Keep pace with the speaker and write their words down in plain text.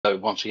So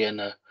once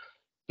again,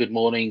 good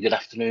morning, good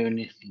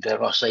afternoon,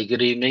 dare I say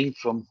good evening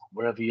from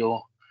wherever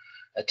you're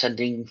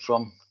attending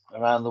from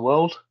around the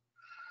world.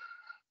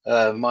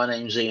 My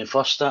name is Ian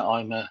Foster.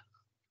 I'm a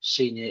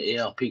senior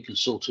ERP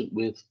consultant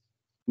with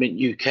Mint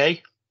UK.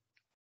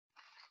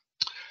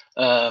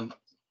 I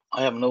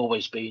haven't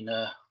always been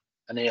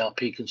an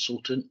ERP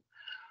consultant.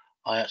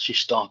 I actually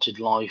started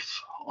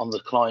life on the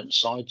client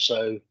side.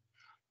 So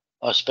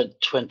I spent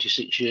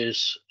 26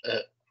 years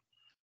at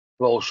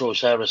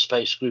Rolls-Royce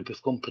Aerospace Group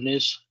of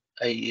Companies,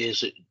 8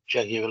 years at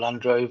Jaguar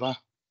Land Rover.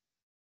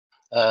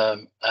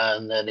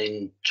 And then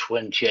in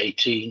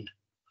 2018,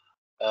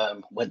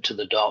 went to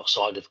the dark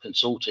side of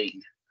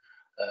consulting,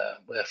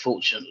 where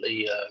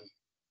fortunately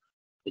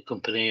the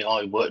company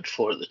I worked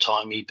for at the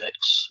time,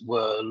 Ebex,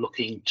 were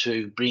looking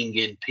to bring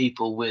in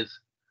people with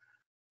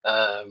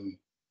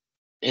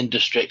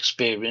industry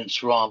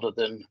experience rather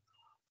than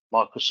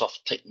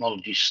Microsoft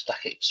technology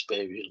stack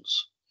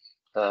experience.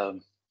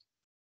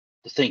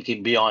 The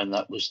thinking behind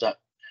that was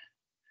that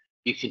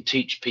you can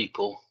teach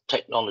people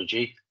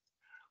technology.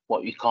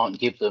 What you can't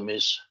give them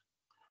is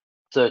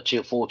 30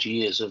 or 40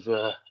 years of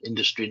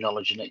industry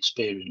knowledge and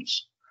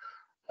experience.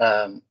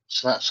 So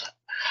that's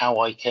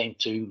how I came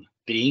to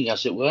being,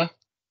 as it were.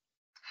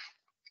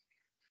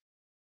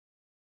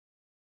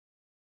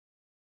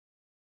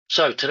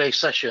 So today's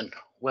session,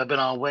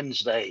 Webinar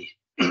Wednesday,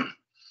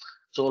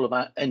 it's all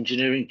about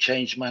engineering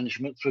change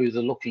management through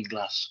the looking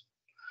glass,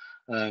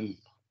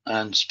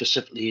 and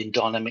specifically in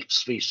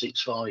Dynamics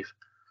 365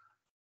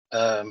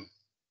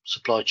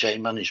 supply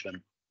chain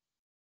management.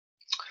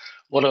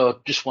 What I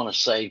just want to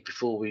say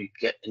before we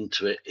get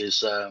into it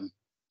is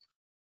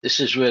this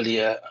is really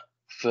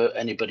for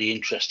anybody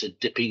interested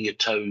dipping your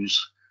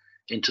toes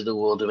into the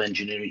world of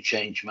engineering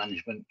change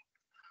management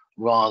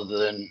rather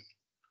than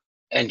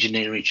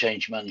engineering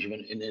change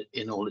management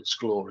in all its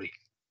glory.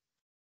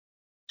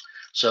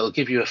 So I'll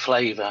give you a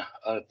flavour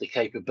of the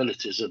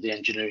capabilities of the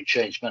engineering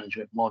change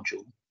management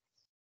module.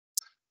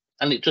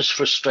 And it does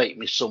frustrate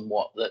me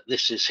somewhat that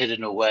this is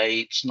hidden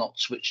away. It's not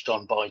switched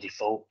on by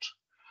default.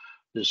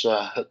 There's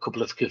a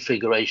couple of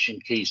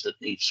configuration keys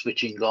that need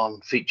switching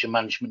on. Feature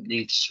management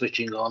needs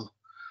switching on.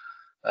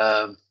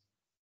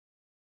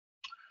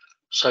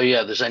 So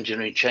yeah, there's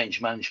engineering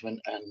change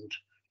management, and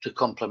to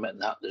complement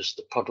that, there's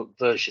the product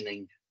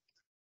versioning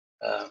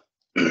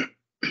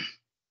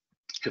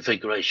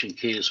configuration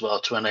key as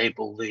well to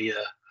enable the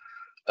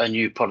a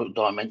new product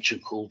dimension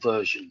called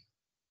version.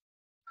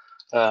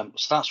 So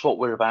that's what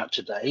we're about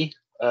today.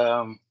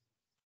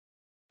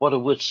 What I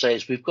would say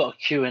is we've got a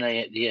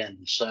Q&A at the end.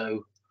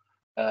 So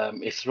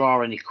if there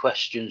are any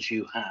questions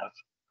you have,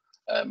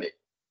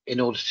 in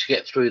order to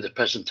get through the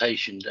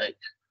presentation deck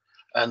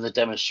and the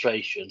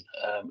demonstration,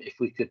 if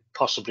we could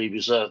possibly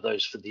reserve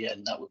those for the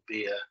end, that would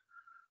be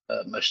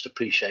most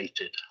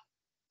appreciated.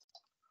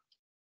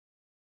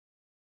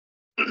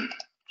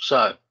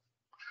 So,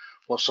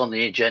 what's on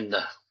the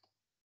agenda?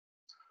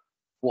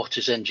 What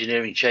is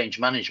engineering change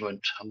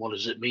management, and what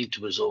does it mean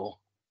to us all?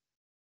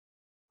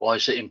 Why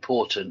is it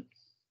important?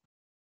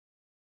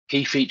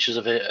 Key features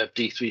of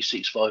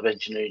D365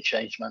 engineering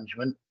change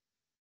management.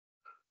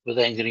 We're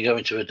then going to go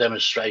into a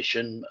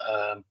demonstration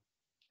of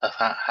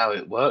how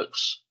it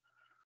works,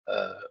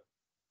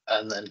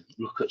 and then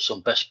look at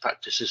some best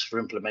practices for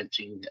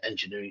implementing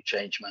engineering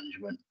change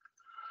management,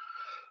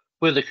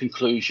 with a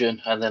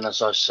conclusion, and then,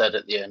 as I said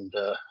at the end,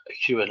 a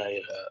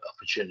Q&A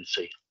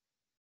opportunity.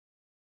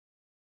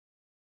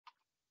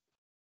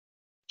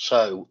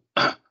 So,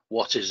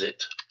 what is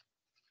it?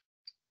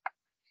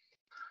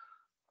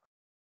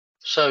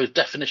 So,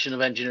 definition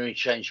of engineering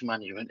change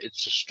management: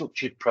 it's a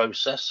structured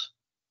process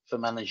for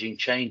managing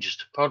changes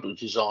to product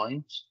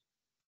designs,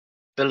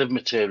 bill of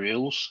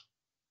materials,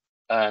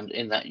 and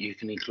in that you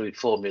can include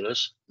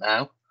formulas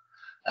now,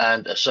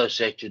 and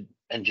associated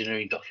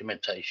engineering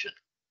documentation.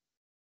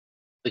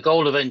 The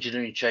goal of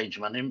engineering change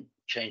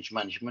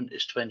management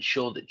is to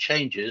ensure that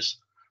changes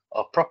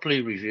are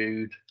properly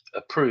reviewed,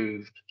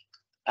 approved,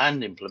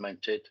 and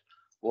implemented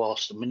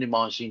whilst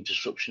minimizing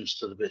disruptions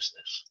to the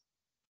business.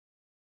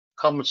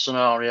 Common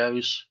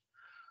scenarios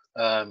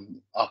are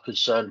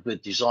concerned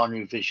with design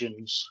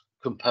revisions,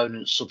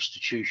 component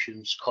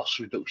substitutions, cost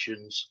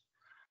reductions,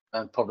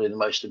 and probably the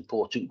most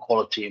important,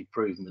 quality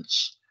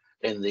improvements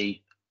in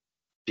the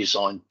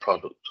designed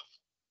product.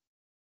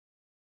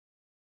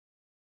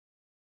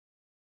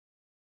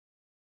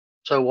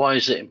 So why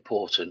is it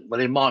important? Well,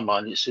 in my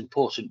mind, it's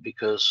important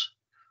because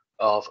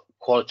of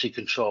quality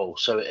control.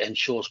 So it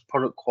ensures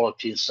product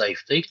quality and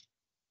safety,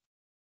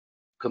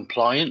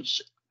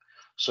 compliance.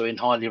 So in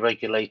highly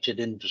regulated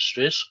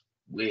industries,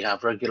 we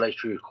have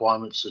regulatory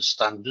requirements and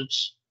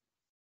standards.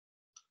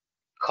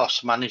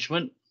 Cost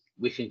management,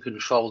 we can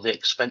control the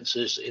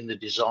expenses in the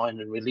design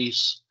and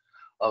release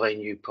of a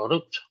new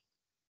product.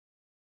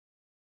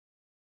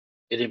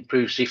 It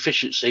improves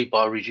efficiency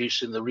by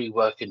reducing the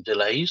rework and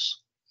delays.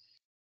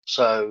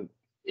 So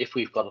if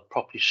we've got a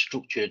properly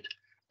structured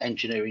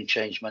engineering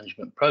change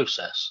management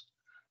process,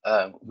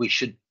 we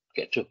should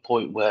get to a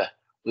point where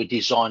we're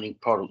designing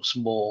products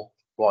more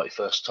right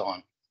first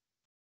time.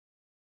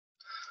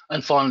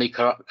 And finally,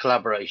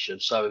 collaboration.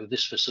 So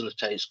this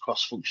facilitates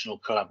cross-functional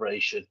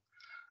collaboration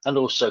and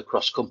also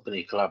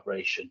cross-company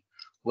collaboration,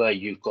 where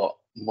you've got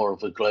more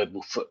of a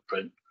global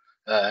footprint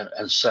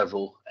and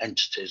several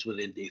entities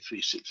within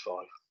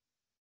D365.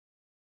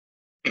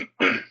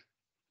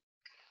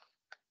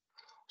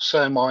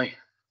 So my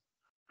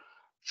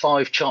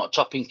 5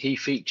 chart-topping key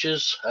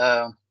features.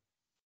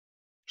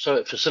 So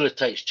it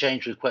facilitates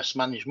change request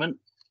management.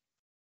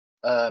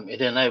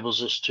 It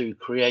enables us to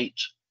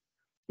create,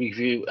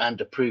 review,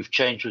 and approve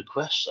change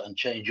requests and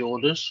change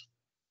orders.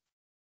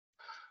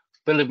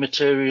 Bill of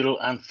material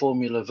and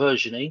formula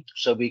versioning,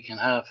 so we can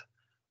have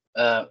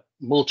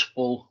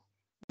multiple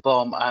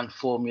BOM and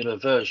formula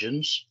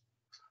versions.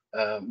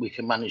 We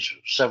can manage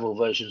several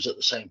versions at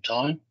the same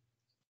time,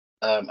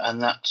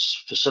 and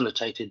that's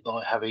facilitated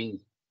by having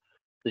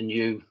the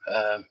new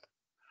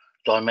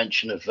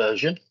dimension of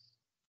version.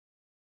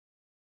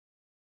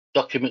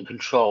 Document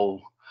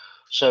control.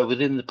 So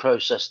within the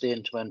process, the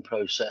end-to-end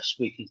process,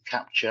 we can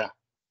capture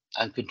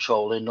and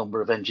control a number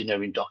of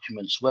engineering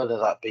documents, whether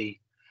that be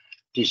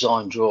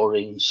design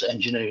drawings,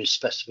 engineering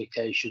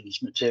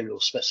specifications, material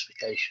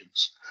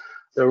specifications.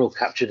 They're all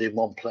captured in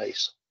one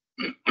place.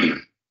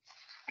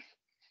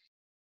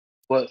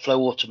 Workflow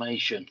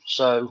automation.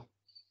 So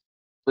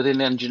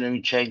within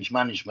engineering change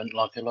management,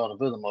 like a lot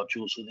of other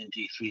modules within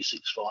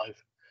D365,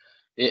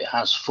 it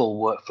has full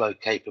workflow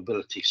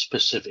capability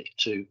specific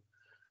to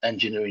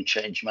engineering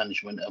change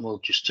management, and we'll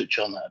just touch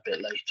on that a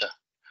bit later.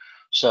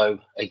 So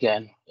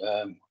again,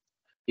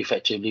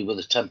 effectively with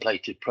a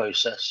templated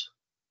process,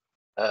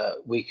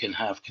 we can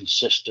have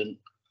consistent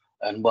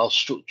and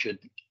well-structured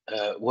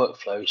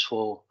workflows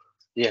for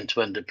the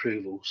end-to-end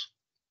approvals.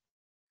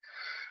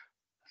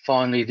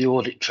 Finally, the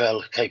audit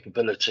trail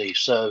capability.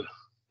 So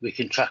we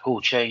can track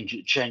all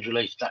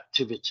change-related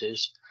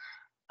activities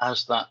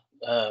as that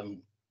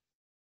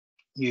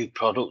new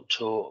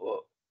product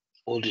or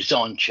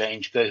design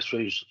change go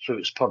through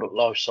its product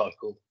life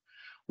cycle.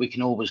 We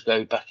can always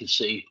go back and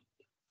see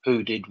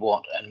who did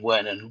what and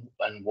when and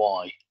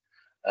why.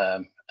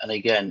 And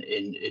again,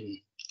 in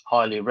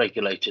highly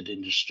regulated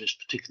industries,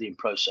 particularly in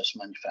process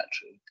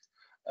manufacturing,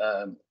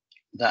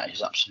 that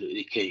is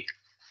absolutely key.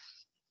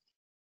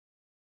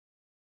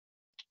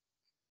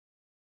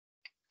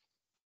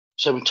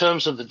 So in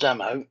terms of the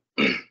demo,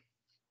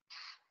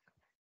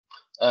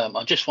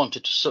 I just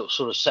wanted to sort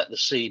of set the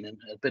scene and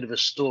a bit of a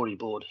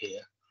storyboard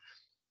here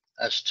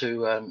as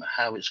to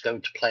how it's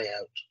going to play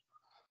out.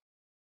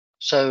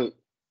 So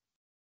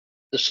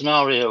the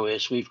scenario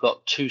is we've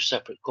got 2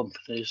 separate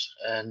companies,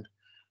 and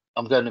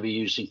I'm going to be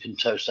using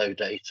Contoso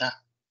data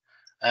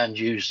and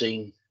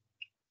using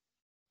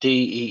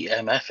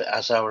DEMF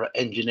as our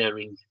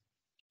engineering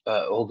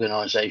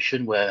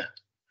organization, where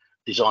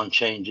design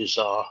changes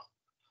are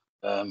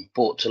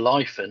brought to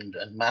life and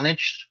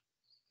managed.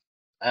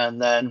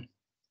 And then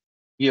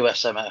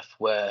USMF,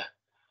 where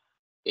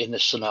in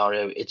this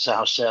scenario, it's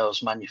our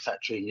sales,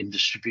 manufacturing, and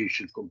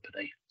distribution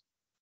company.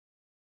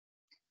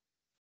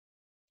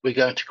 We're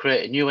going to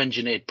create a new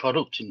engineered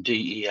product in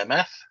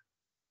DEMF,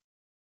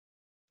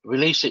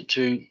 release it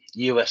to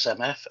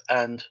USMF,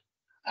 and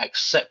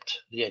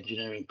accept the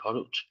engineering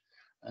product.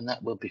 And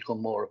that will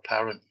become more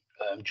apparent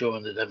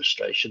during the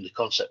demonstration, the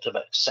concept of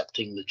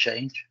accepting the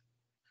change.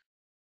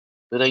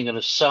 We're then going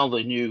to sell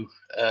the new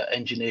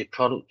engineered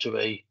product to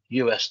a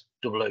US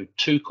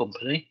 002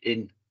 company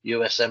in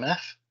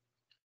USMF.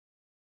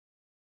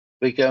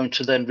 We're going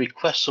to then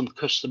request some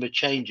customer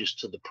changes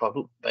to the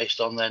product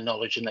based on their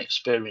knowledge and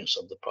experience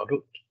of the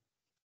product.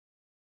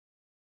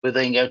 We're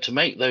then going to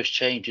make those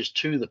changes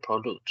to the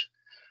product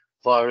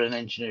via an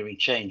engineering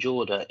change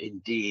order in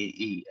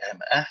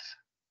DEMF.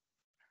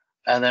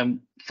 And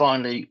then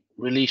finally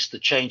release the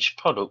changed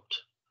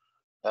product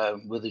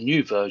with a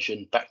new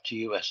version back to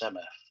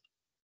USMF.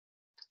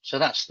 So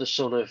that's the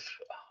sort of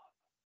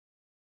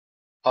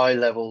high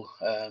level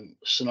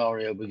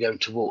scenario we're going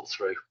to walk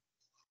through.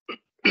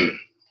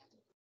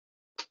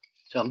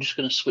 So I'm just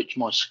going to switch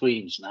my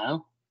screens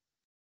now.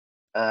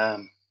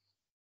 To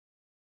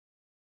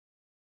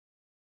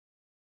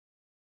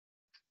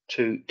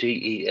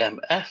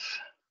DEMF.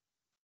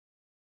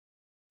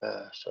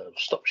 So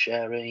stop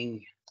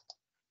sharing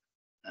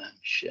and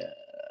share.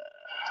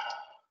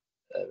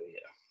 There we go.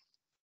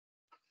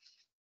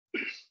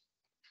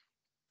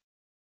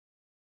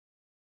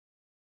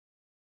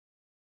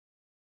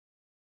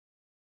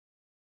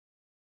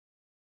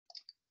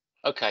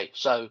 Okay,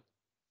 so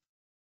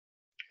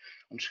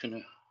I'm just going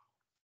to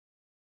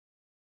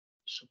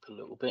up a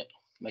little bit,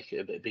 make it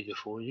a bit bigger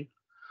for you.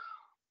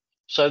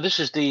 So this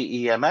is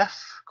the EMF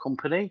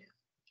company.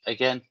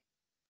 Again,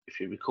 if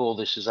you recall,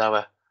 this is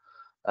our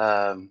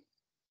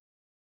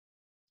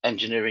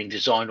engineering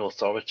design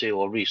authority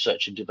or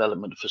research and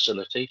development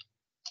facility.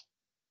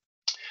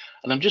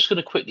 And I'm just going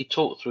to quickly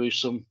talk through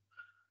some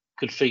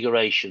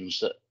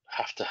configurations that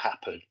have to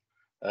happen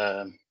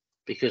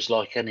because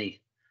like any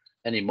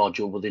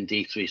module within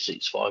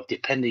D365,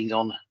 depending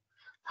on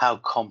how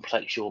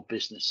complex your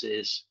business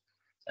is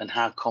and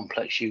how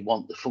complex you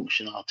want the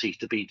functionality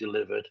to be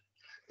delivered,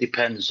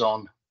 depends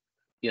on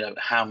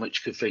how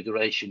much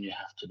configuration you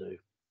have to do.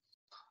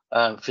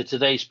 For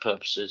today's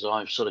purposes,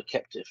 I've sort of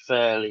kept it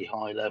fairly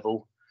high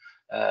level.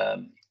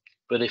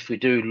 But if we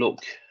do look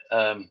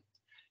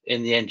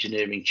in the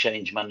engineering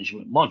change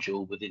management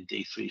module within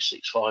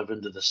D365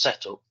 under the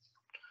setup,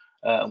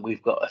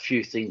 we've got a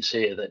few things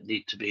here that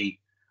need to be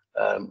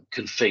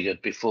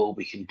configured before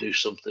we can do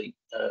something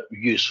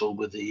useful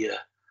with the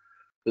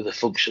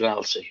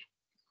functionality.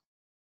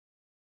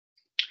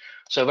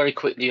 So very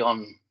quickly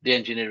on the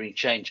engineering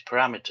change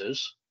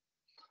parameters,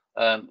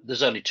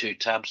 there's only two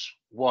tabs,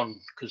 one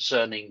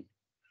concerning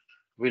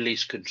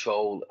release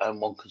control and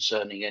one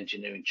concerning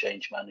engineering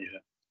change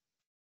management.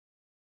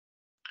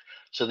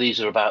 So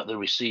these are about the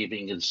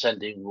receiving and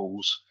sending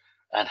rules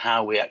and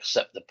how we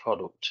accept the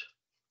product.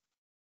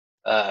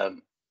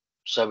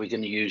 So we're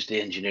going to use the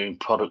engineering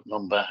product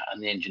number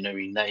and the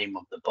engineering name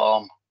of the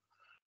BOM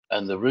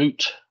and the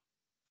route.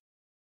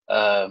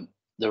 The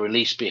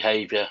release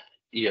behavior,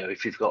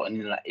 if you've got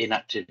an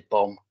inactive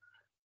BOM,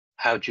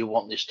 how do you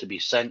want this to be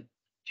sent?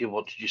 Do you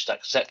want to just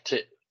accept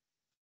it?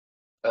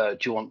 Do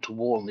you want to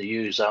warn the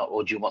user,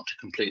 or do you want to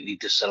completely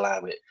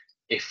disallow it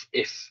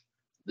if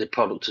the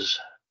product has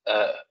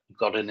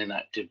got an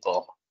inactive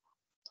BOM?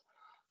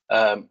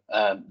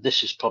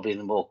 This is probably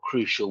the more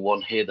crucial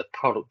one here, the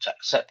product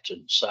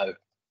acceptance. So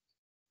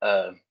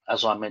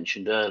as I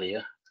mentioned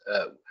earlier,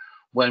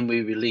 when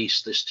we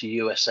release this to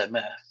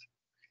USMF,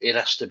 it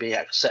has to be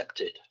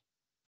accepted.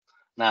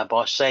 Now,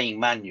 by saying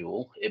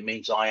manual, it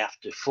means I have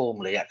to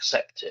formally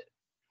accept it.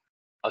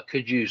 I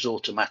could use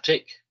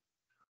automatic,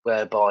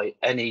 whereby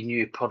any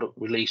new product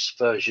release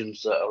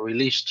versions that are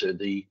released to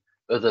the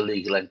other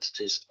legal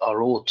entities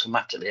are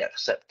automatically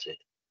accepted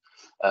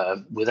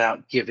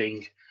without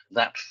giving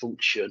that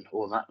function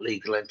or that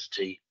legal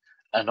entity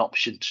an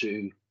option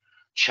to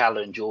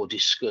challenge or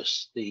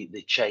discuss the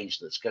change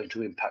that's going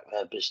to impact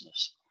their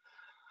business.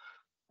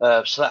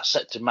 So that's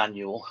set to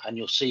manual, and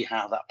you'll see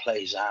how that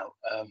plays out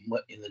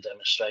in the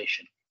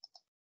demonstration.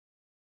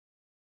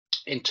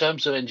 In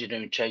terms of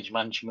engineering change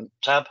management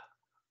tab,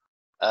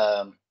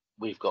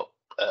 we've got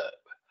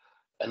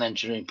an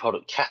engineering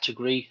product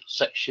category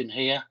section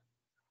here.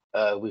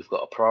 We've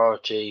got a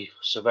priority,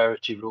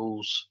 severity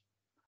rules,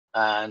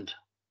 and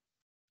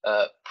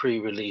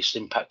pre-release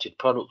impacted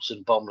products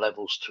and BOM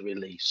levels to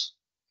release.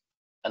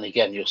 And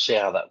again, you'll see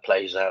how that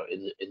plays out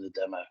in the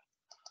demo.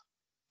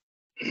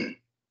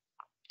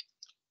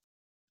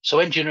 So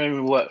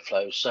engineering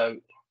workflows. So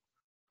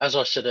as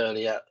I said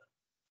earlier,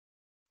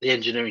 the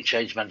engineering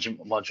change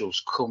management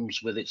modules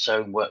comes with its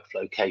own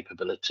workflow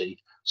capability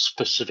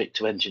specific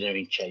to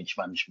engineering change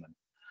management.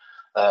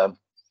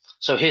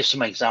 So here's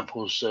some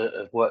examples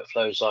of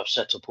workflows I've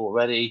set up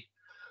already.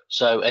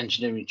 So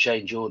engineering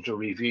change order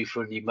review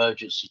for an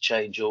emergency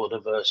change order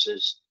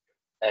versus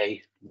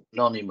a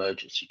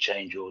non-emergency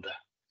change order.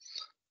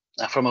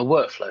 Now, from a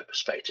workflow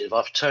perspective,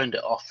 I've turned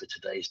it off for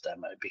today's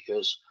demo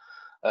because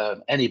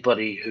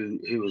anybody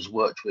who has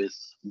worked with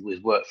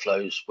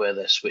workflows where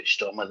they're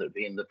switched on, whether it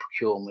be in the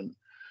procurement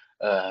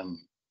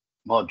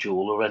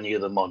module or any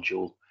other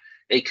module,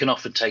 it can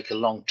often take a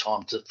long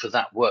time for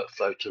that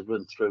workflow to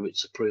run through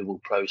its approval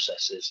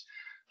processes,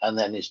 and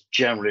then it's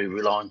generally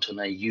reliant on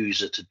a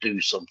user to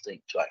do something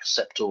to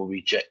accept or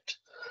reject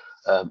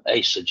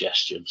a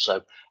suggestion.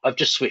 So I've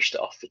just switched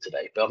it off for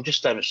today, but I'm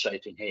just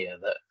demonstrating here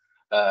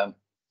that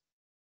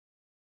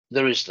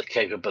there is the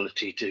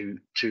capability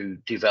to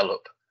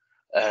develop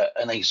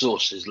an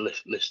exhaustive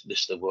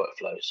list of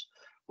workflows,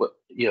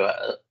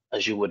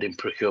 as you would in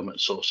procurement,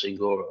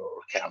 sourcing, or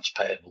accounts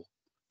payable,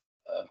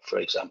 for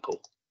example.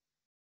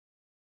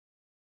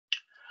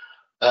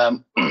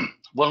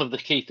 One of the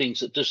key things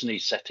that does need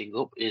setting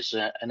up is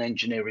an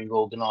engineering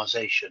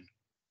organization.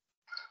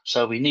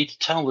 So we need to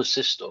tell the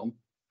system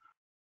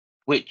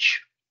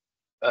which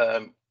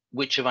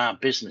of our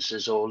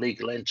businesses or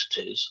legal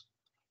entities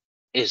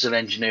is an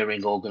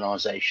engineering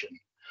organization.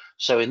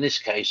 So in this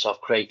case, I've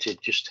created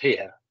just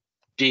here,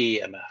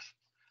 DEMF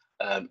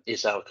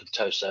is our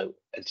Contoso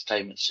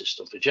entertainment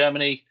system for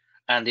Germany,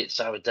 and it's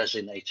our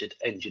designated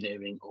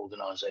engineering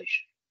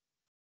organization.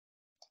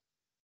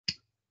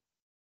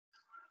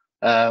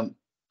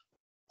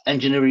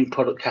 Engineering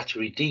product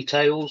category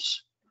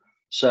details.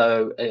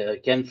 So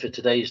again, for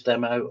today's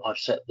demo, I've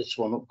set this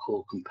one up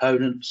called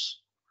components,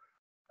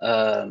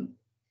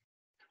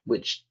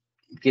 which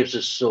gives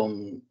us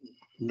some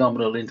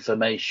nominal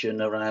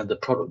information around the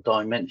product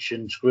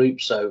dimensions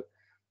group. So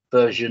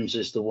versions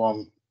is the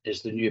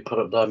new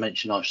product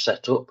dimension I've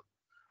set up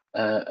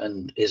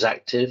and is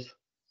active.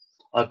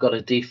 I've got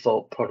a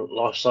default product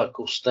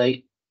lifecycle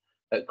state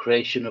at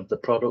creation of the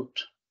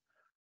product.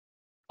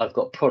 I've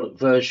got product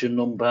version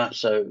number.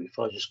 So if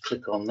I just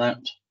click on that,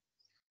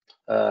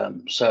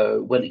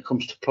 so when it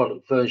comes to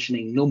product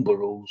versioning number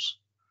rules,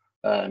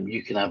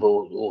 you can have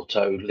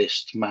auto,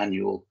 list,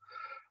 manual.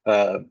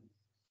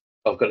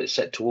 I've got it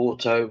set to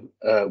auto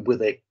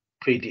with a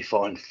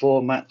predefined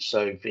format,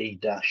 so V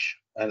dash,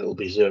 and it'll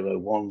be 0,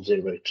 1,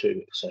 0,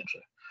 2, etc.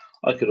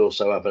 I could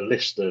also have a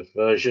list of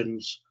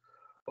versions,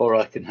 or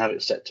I can have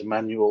it set to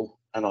manual,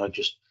 and I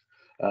just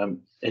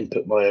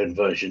input my own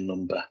version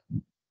number.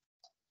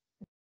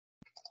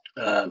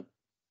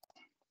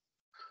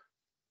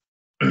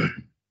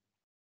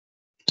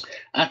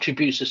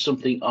 Attributes is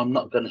something I'm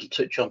not going to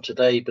touch on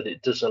today, but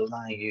it does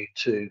allow you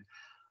to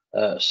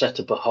set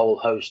up a whole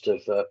host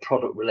of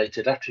product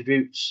related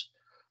attributes.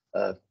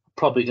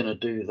 Probably going to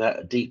do that,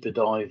 a deeper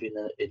dive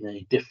in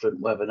a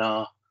different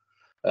webinar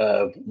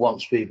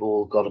once we've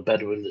all got a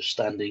better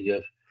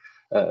understanding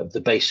of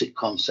the basic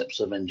concepts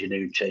of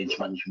engineering change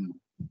management.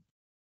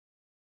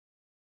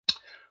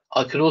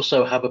 I could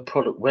also have a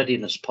product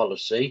readiness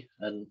policy,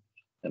 and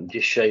let me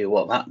just show you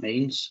what that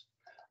means.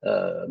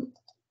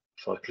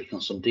 If I click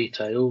on some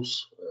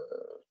details,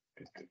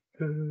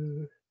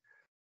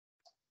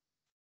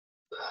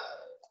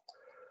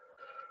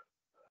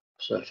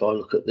 so if I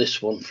look at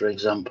this one, for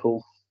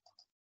example,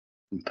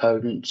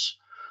 components.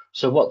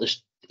 So what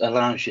this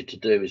allows you to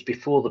do is,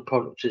 before the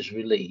product is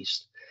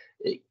released,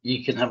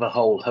 you can have a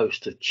whole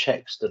host of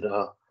checks that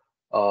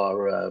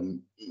are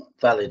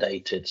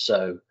validated.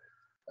 So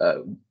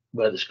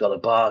whether it's got a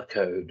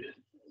barcode,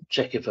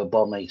 check if a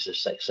BOM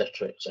exists,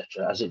 etc.,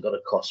 etc. Has it got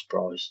a cost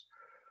price?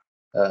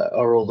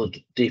 Are all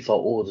the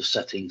default order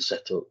settings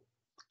set up?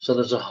 So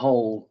there's a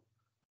whole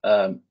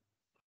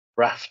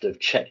raft of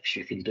checks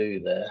you can do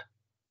there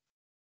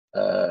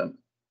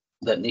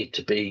that need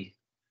to be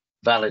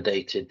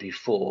validated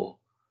before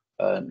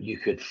you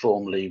could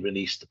formally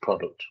release the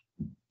product.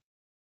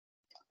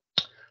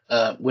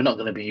 We're not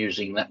going to be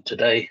using that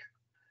today,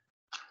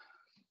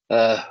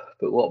 but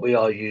what we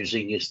are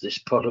using is this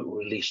product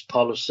release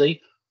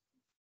policy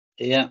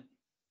here.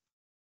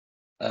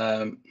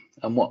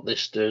 And what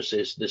this does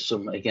is there's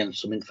some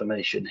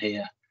information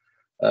here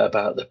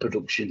about the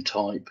production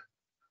type.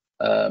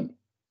 And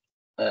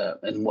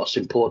what's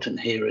important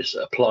here is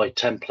apply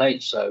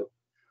template. So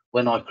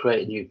when I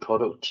create a new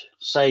product,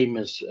 same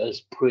as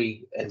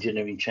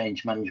pre-engineering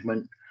change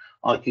management,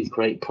 I can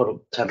create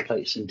product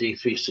templates in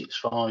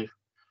D365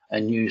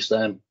 and use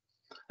them.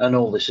 And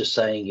all this is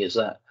saying is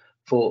that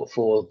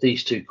for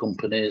these two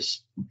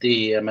companies,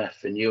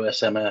 DEMF and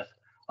USMF,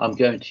 I'm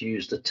going to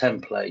use the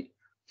template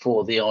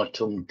for the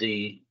item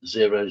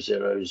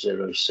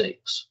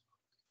D0006.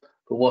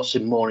 But what's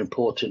more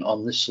important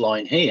on this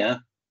line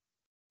here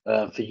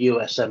for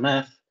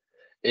USMF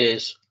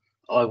is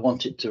I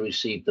want it to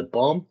receive the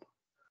BOM.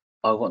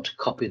 I want to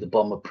copy the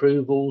BOM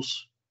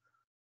approvals.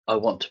 I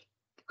want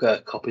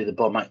to copy the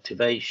BOM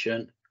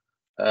activation,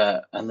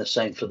 and the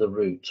same for the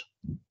route.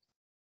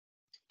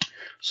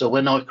 So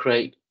when I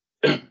create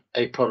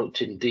a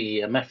product in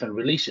DEMF and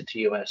release it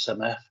to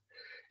USMF,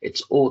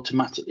 it's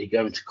automatically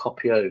going to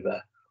copy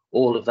over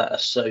all of that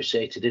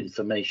associated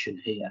information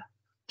here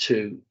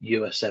to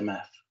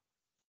USMF.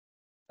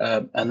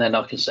 And then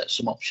I can set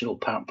some optional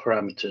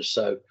parameters.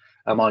 So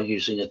am I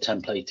using a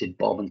templated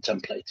BOM and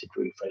templated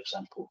route, for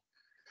example?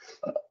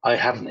 I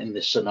haven't in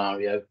this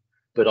scenario,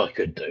 but I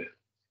could do.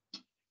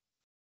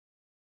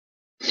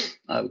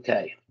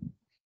 Okay.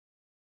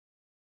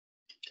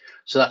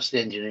 So that's the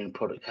engineering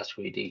product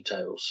category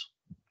details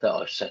that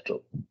I've set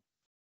up.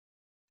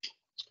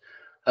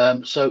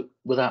 So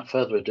without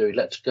further ado,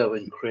 let's go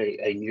and create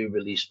a new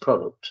release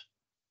product.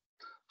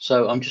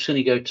 So I'm just going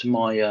to go to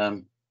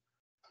my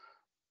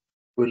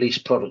release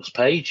products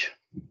page.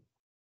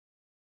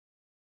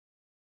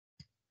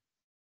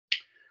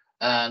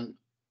 And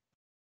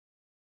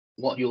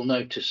what you'll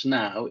notice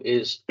now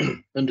is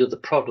under the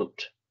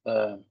product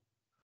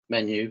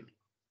menu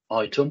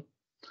item,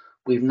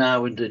 we've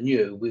now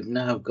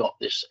got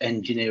this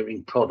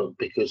engineering product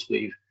because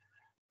we've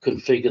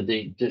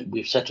configured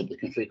we've set up the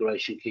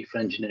configuration key for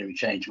engineering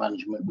change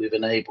management, we've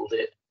enabled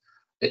it,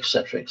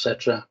 etc.,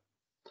 etc.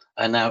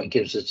 And now it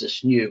gives us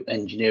this new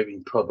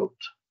engineering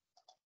product.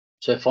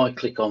 So if I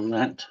click on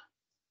that,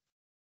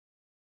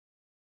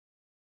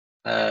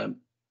 and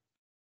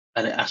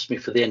it asks me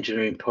for the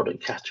engineering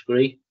product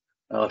category,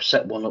 I've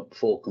set one up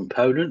for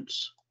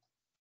components.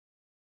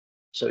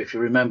 So if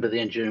you remember the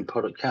engineering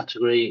product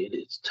category,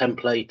 it's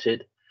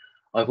templated.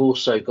 I've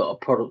also got a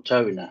product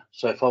owner.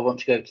 So if I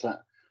want to go to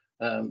that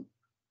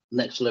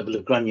next level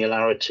of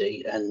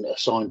granularity and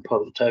assign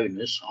product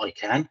owners, I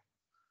can.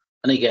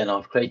 And again,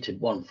 I've created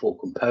one for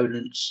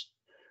components.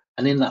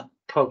 And in that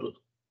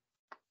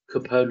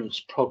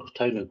components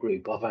product owner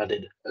group, I've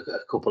added a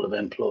couple of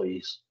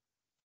employees.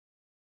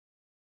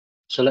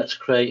 So let's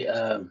create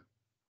a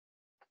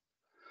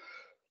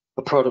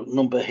product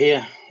number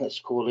here. Let's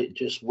call it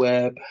just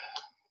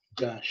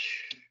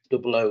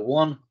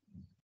web-001.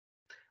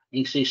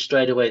 You can see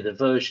straight away the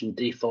version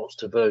defaults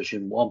to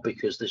version 1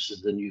 because this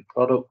is the new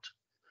product,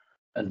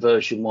 and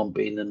version 1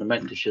 being the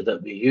nomenclature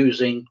that we're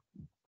using.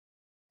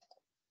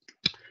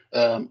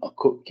 I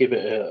could give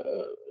it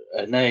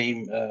a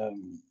name,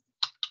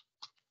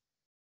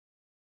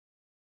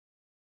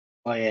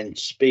 IN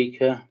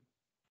speaker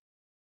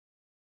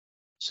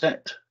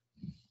set.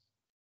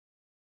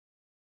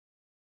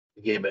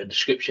 Give it a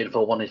description if I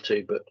wanted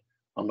to, but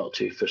I'm not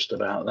too fussed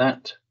about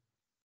that.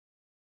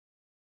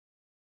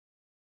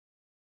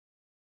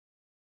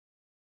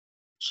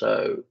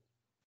 So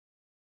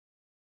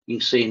You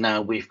can see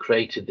now we've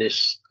created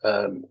this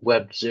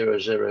Web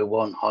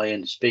 001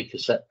 high-end speaker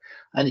set,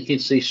 and you can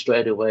see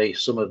straight away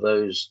some of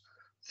those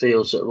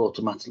fields that are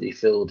automatically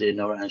filled in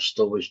around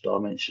storage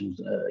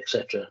dimensions,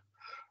 etc.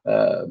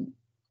 And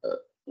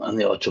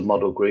the item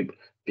model group,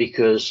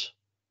 because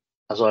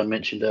as I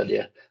mentioned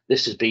earlier,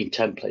 this has been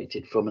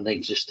templated from an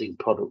existing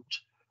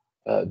product,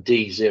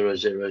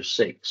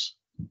 D006.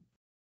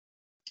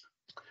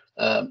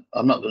 I'm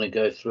not going to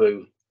go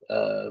through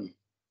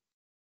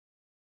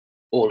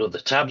all of the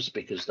tabs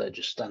because they're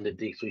just standard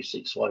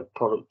D365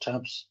 product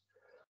tabs.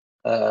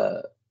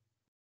 And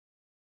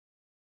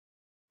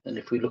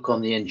if we look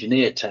on the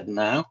engineer tab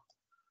now,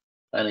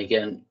 and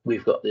again,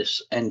 we've got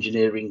this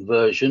engineering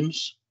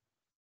versions.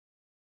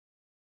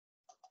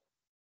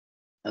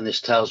 And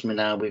this tells me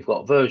now we've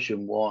got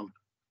version 1,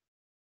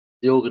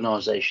 the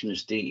organization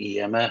is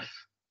DEMF,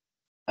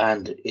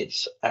 and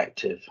it's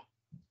active.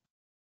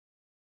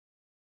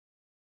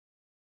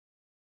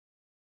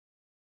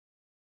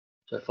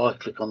 So if I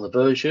click on the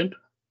version,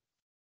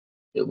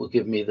 it will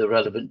give me the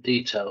relevant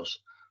details.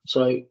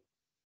 So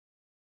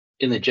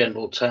in the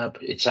general tab,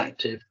 it's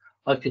active.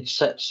 I could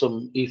set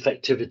some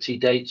effectivity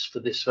dates for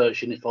this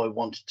version if I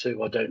wanted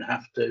to. I don't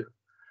have to.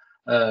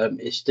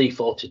 It's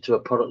defaulted to a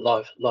product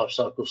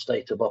lifecycle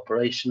state of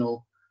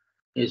operational.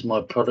 Here's my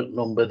product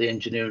number, the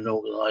engineering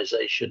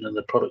organization, and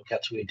the product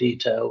category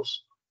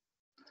details.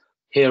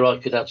 Here I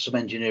could add some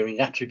engineering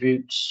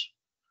attributes.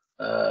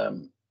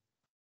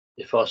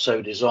 If I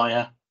so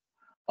desire,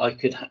 I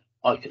could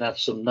add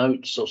some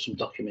notes or some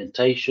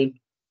documentation,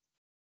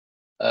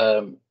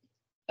 and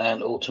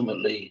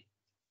ultimately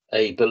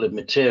a bill of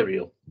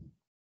material,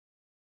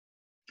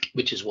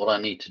 which is what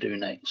I need to do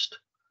next.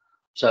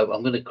 So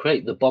I'm going to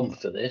create the BOM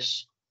for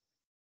this.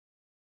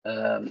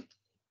 Just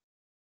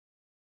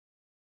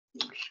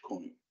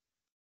call it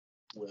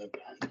web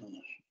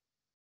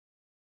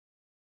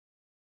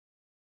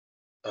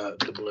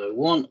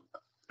 001,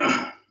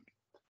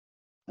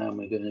 and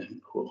we're going to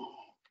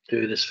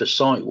do this for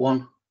site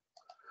 1.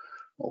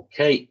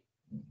 Okay.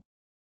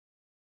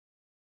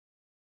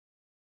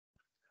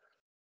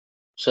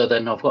 So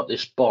then I've got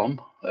this BOM,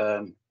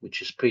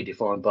 which is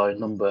predefined by a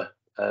number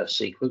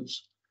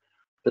sequence.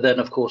 But then,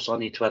 of course, I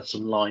need to add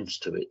some lines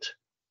to it.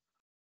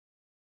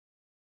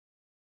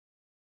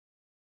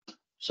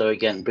 So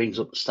again, brings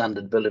up the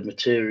standard bill of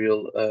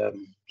material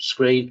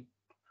screen,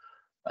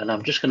 and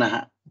I'm just going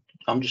to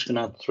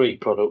add 3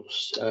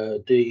 products: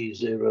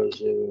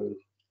 D0001,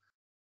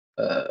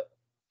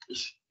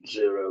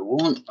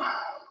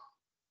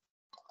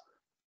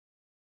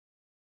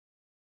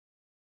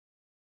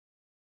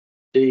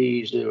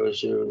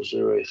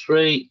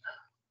 D0003,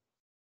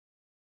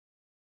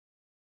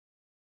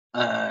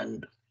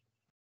 and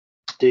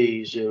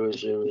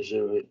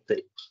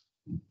D0006.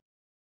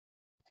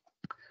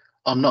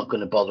 I'm not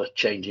going to bother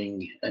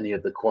changing any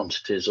of the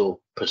quantities or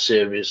per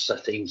series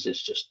settings.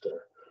 It's just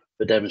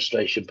for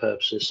demonstration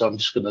purposes. So I'm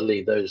just going to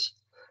leave those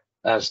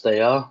as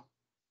they are.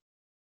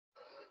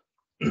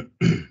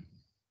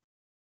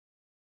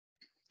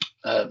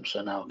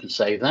 So now I can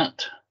save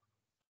that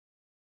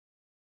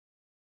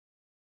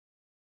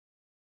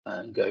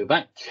and go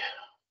back.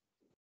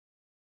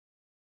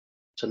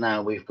 So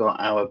now we've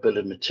got our bill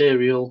of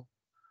material.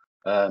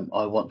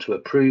 I want to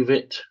approve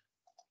it.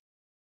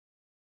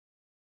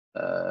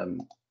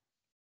 And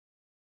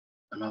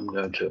I'm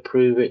going to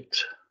approve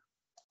it.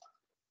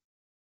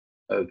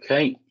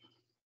 Okay.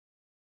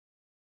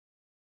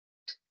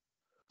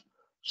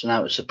 So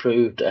now it's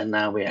approved, and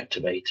now we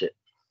activate it.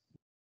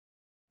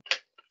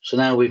 So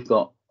now we've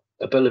got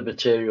a bill of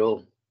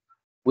material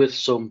with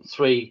some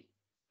 3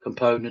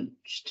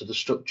 components to the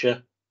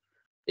structure.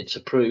 It's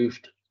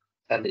approved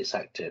and it's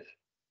active.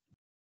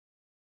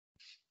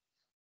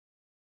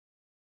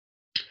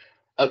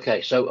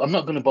 Okay, so I'm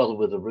not going to bother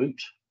with the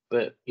route,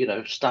 but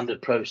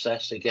standard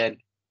process. Again,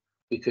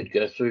 we could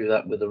go through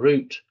that with a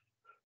route,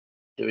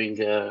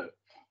 doing a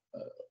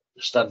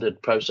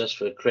standard process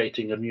for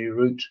creating a new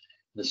route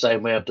in the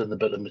same way I've done the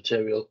bill of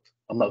material.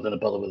 I'm not going to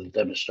bother with the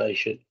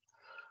demonstration.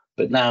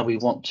 But now we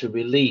want to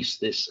release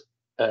this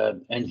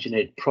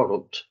engineered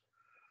product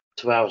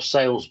to our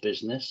sales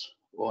business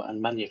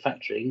and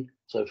manufacturing.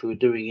 So if we were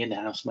doing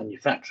in-house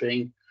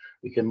manufacturing,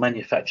 we can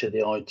manufacture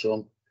the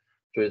item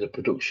through the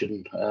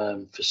production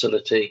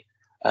facility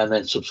and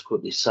then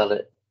subsequently sell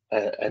it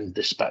and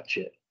dispatch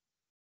it.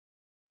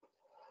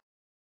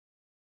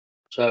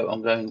 So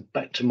I'm going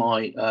back to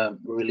my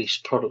release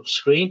product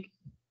screen.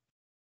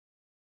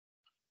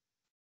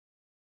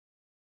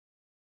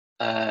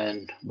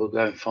 And we'll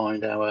go and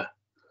find our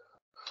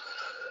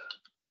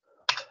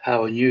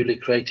newly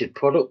created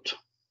product.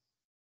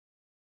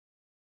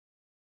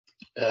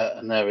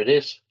 And there it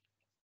is.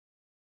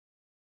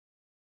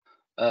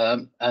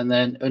 And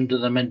then under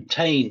the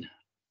maintain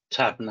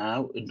tab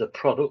now, under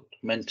product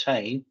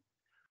maintain,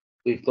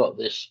 we've got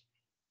this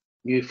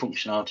new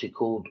functionality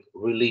called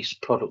release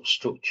product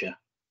structure.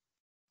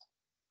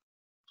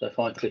 So if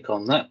I click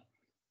on that,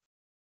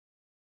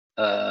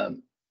 I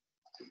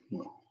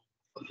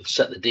could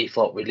set the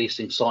default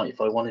releasing site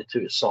if I wanted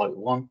to. It's site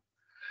 1.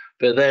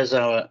 But there's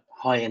our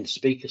high-end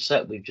speaker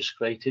set we've just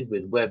created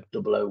with Web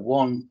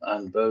 001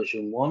 and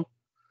version 1.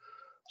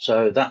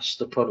 So that's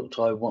the product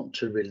I want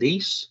to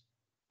release.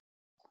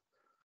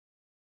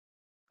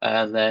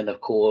 And then,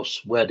 of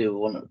course, where do we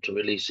want to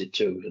release it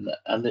to?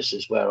 And this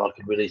is where I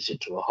could release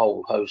it to a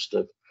whole host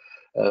of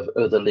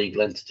other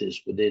legal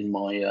entities within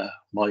my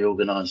my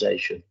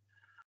organisation.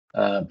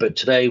 But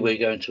today we're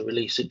going to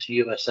release it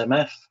to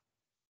USMF.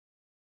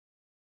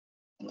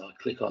 And I'll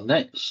click on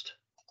Next,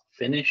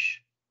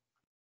 Finish.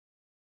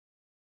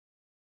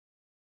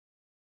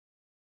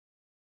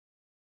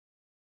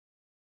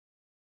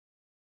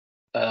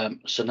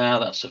 So now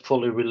that's a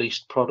fully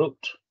released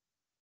product.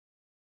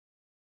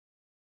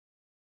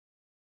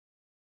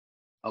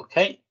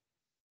 Okay.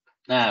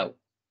 Now,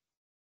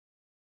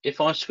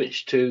 if I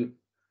switch to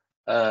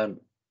now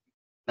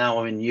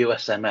I'm in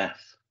USMF.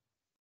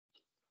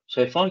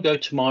 So if I go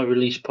to my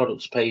release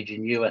products page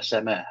in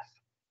USMF,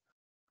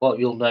 what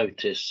you'll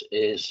notice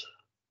is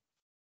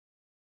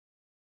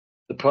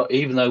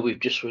even though we've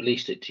just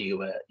released it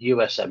to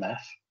USMF,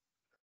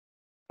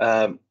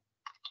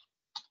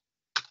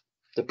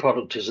 the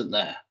product isn't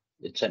there.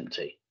 It's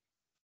empty.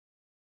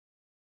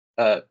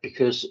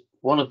 Because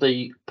one of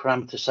the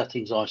parameter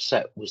settings I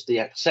set was the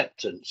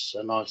acceptance,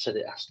 and I said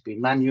it has to be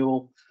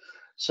manual.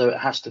 So it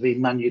has to be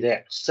manually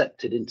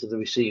accepted into the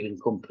receiving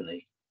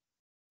company.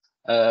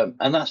 And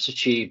that's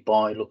achieved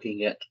by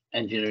looking at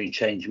engineering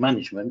change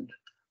management,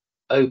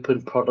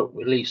 open product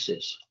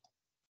releases.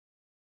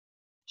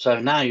 So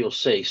now you'll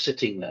see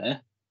sitting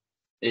there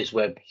is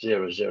Web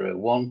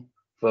 001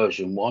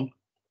 version 1,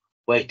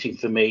 waiting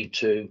for me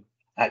to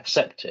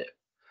accept it.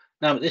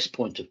 Now at this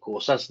point, of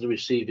course, as the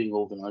receiving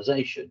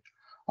organisation,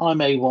 I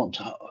may want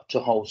to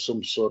hold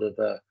some sort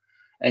of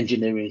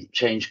engineering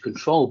change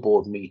control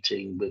board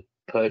meeting with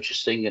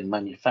purchasing and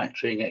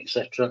manufacturing,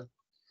 etc.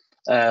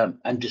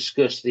 And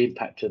discuss the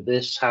impact of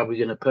this, how we're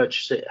going to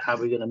purchase it, how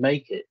we're going to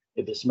make it,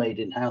 if it's made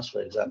in-house,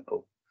 for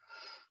example.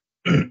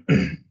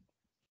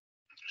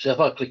 So if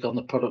I click on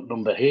the product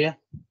number here,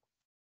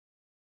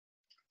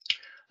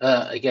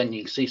 again,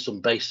 you can see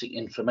some basic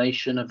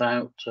information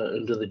about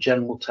under the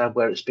general tab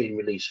where it's been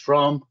released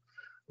from,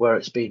 where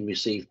it's been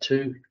received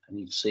to, and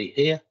you can see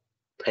here,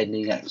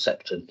 pending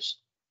acceptance.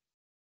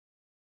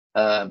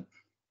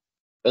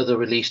 Other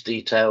release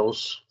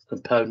details,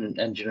 component,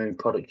 engineering,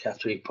 product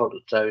category,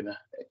 product owner,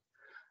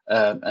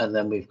 and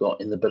then we've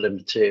got in the bill of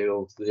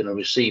material, we're going to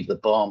receive the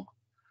BOM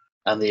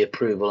and the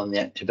approval and the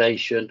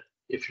activation.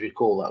 If you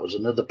recall, that was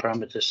another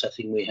parameter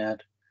setting we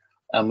had,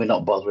 and we're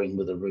not bothering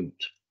with the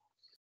route.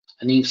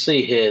 And you can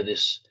see here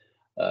this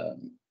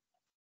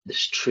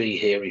this tree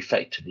here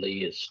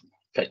effectively is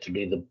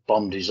the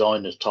BOM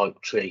designer type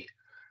tree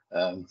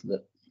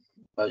that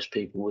most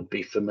people would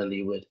be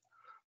familiar with.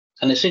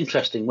 And it's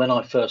interesting, when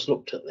I first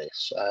looked at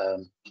this,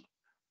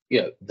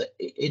 you know,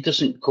 it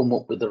doesn't come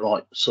up with the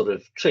right sort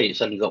of tree.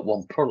 It's only got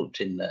one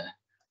product in there,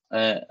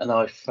 and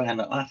I found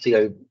that I have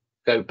to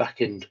go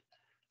back and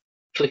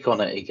click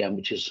on it again,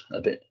 which is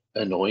a bit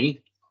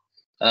annoying.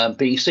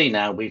 But you see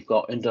now we've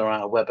got under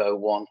our Web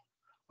 01,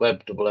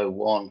 Web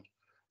 001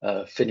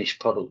 finished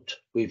product,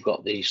 we've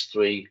got these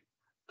three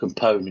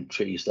component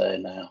trees there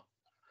now.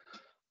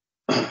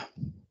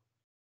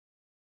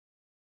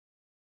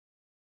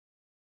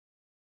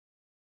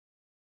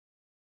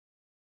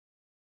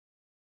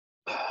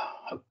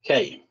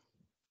 Okay.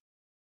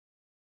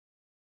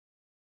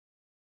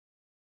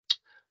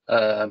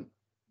 And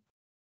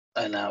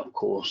now, of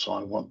course,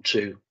 I want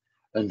to,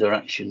 under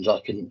actions,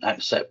 I can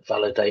accept,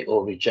 validate,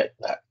 or reject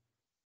that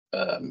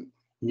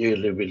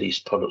newly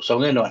released product. So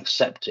I'm going to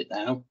accept it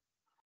now.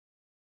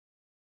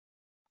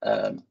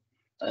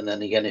 And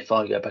then again, if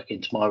I go back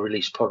into my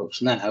release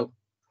products now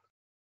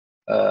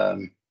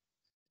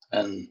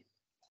and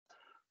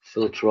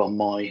filter on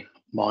my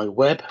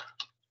web,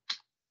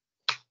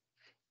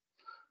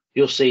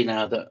 you'll see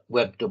now that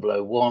Web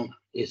 001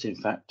 is in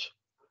fact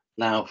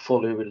now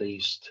fully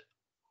released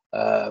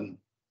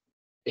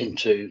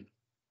into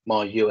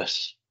my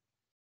USMF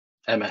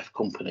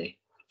company.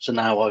 So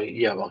now I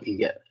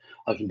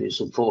can do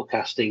some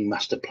forecasting,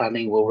 master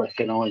planning will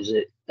recognize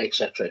it,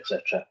 etc.,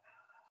 etc.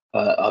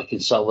 I can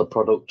sell the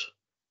product.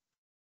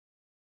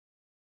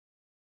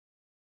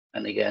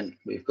 And again,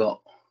 we've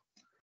got,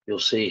 you'll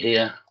see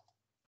here,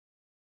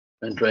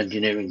 under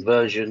engineering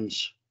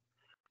versions,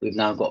 we've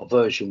now got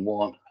version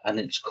 1, and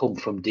it's come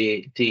from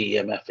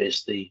DEMF,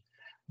 is the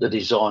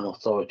design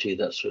authority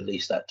that's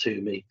released that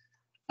to me,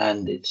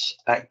 and it's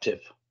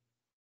active.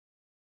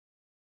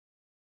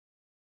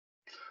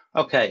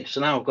 Okay,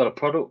 so now I've got a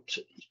product,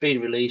 it's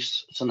been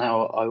released. So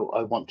now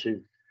I want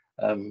to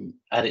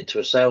add it to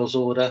a sales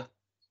order.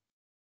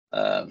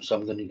 So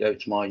I'm going to go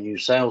to my new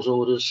sales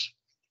orders.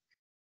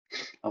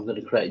 I'm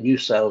going to create a new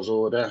sales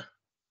order,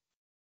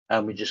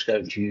 and we're just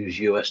going to use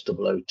US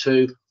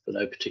 002 for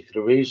no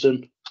particular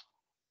reason.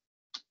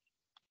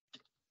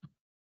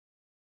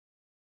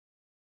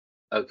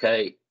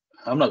 Okay,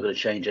 I'm not going to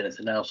change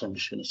anything else. I'm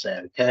just going to say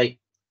okay.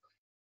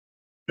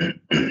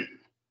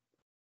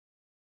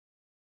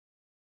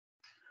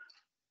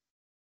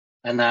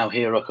 And now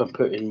here I can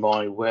put in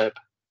my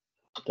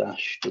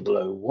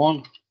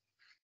web-001,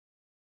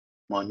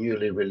 my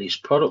newly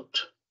released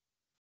product.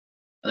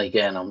 And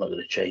again, I'm not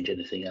going to change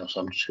anything else.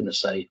 I'm just going to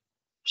say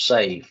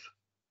save.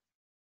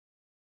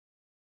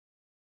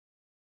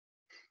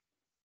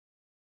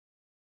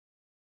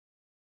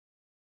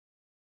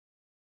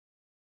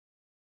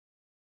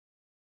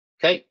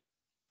 Okay.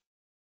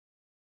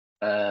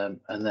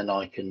 And then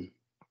I can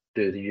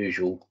do the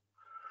usual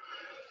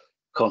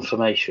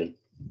confirmation.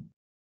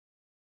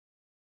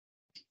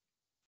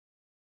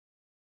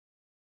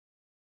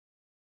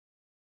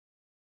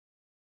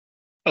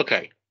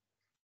 Okay.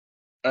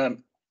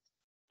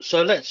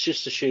 So let's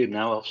just assume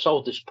now I've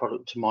sold this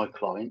product to my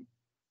client,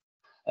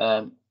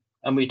 and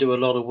we do a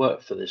lot of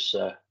work for this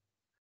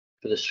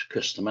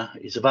customer.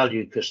 He's a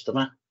valued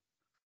customer.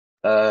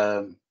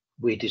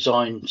 We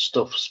design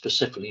stuff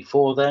specifically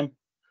for them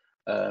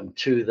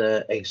to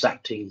their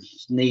exacting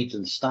needs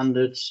and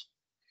standards.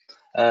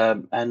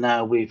 And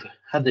now we've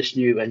had this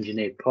new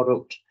engineered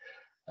product.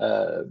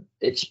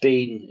 It's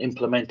been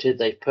implemented.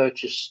 They've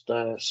purchased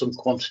some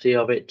quantity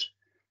of it.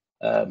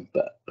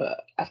 But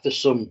after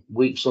some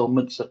weeks or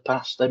months have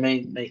passed, they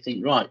may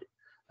think, right,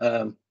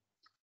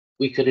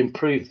 we could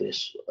improve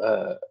this,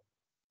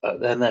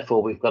 and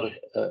therefore we've got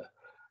a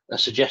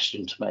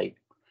suggestion to make.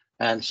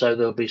 And so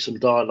there'll be some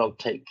dialogue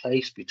take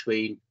place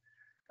between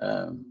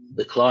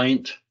the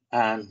client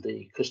and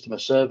the customer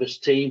service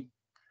team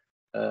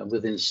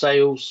within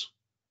sales,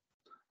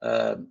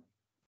 and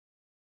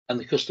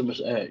the customers.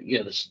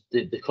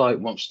 The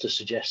client wants to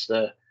suggest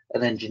an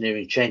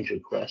engineering change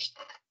request,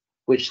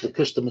 which the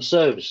customer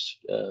service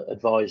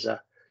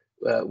advisor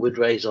would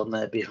raise on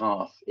their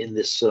behalf in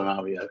this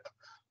scenario.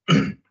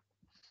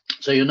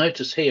 So you'll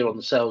notice here on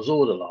the sales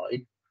order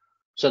line,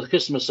 so the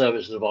customer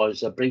service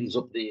advisor brings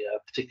up the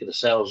particular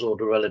sales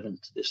order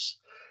relevant to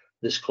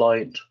this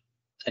client.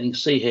 And you can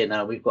see here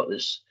now we've got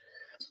this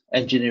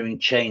engineering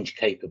change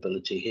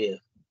capability here.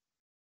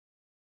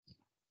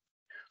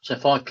 So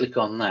if I click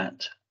on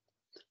that,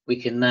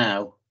 we can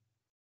now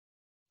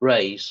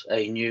raise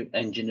a new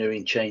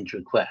engineering change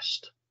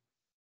request.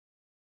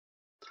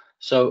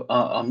 So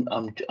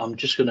I'm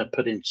just going to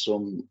put in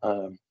some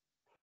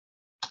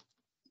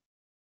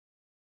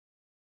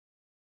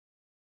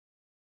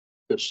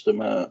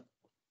customer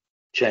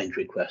change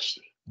request.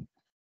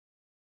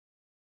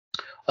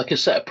 I can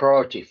set a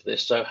priority for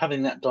this. So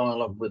having that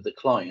dialogue with the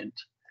client,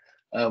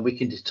 we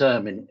can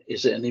determine,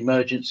 is it an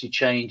emergency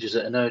change, is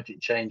it an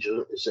urgent change,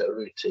 or is it a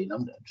routine?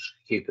 I'm going to just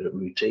keep it at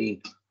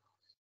routine.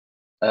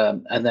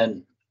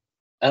 And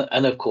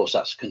of course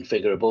that's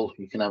configurable.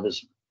 You can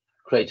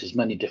create as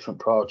many different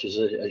priorities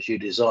as you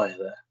desire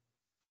there.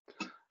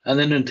 And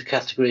then under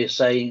category of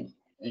saying,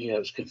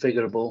 it's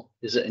configurable.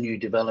 Is it a new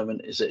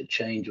development? Is it a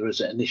change, or is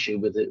it an issue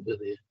with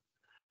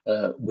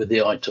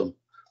the item?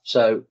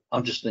 So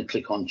I'm just going to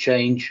click on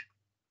change.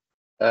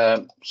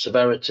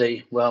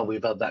 Severity. Well,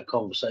 we've had that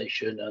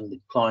conversation, and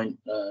the client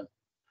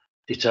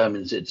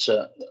determines it's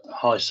a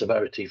high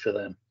severity for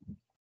them.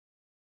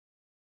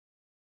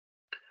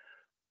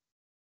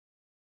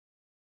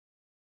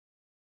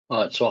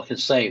 All right, so I can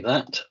save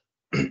that.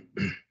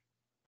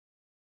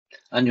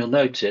 And you'll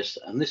notice,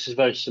 and this is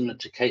very similar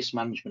to case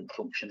management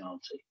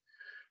functionality.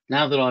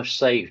 Now that I've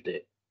saved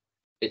it,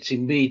 it's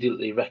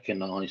immediately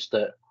recognized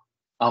that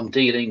I'm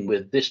dealing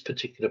with this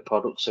particular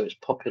product. So it's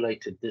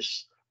populated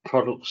this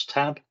products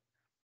tab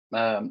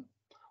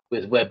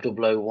with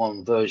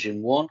web-001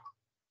 version 1,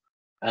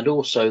 and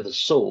also the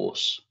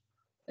source.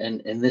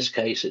 And in this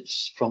case,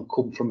 it's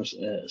come from a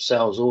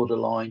sales order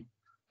line.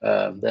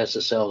 There's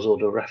a sales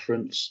order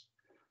reference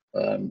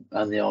and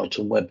the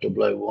item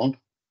web-001.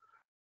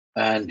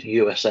 And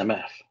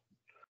USMF.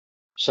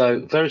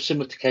 So very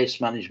similar to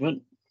case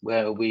management,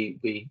 where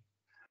we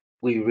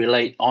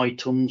relate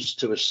items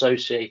to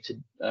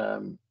associated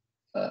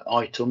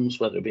items,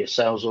 whether it be a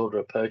sales order,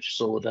 a purchase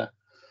order,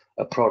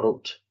 a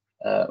product,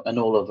 and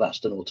all of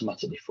that's done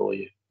automatically for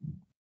you.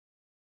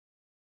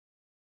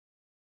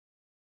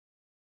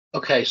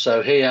 Okay,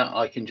 so here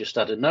I can just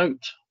add a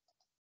note,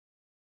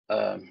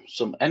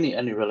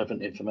 any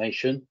relevant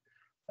information.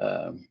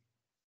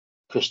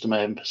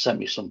 Customer sent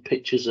me some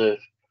pictures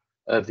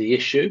of the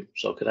issue,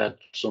 so I could add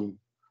some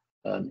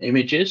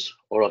images,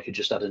 or I could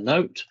just add a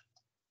note.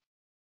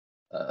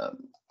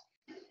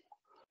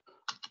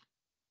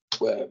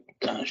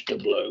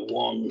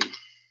 Web-001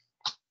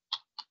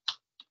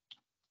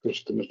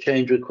 customer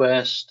change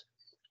request,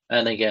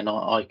 and again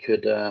I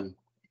could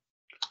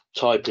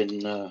type in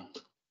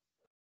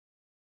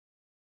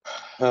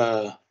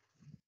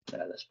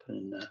let's put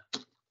in there.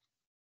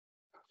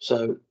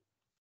 So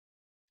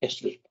yes,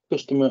 the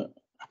customer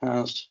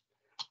has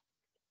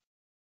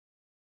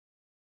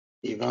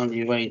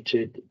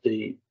evaluated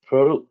the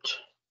product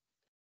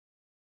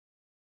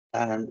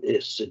and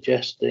is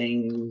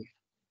suggesting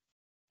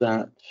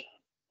that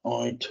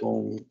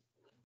item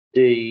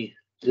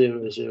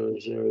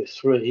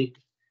D0003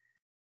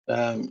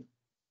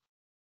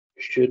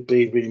 should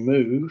be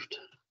removed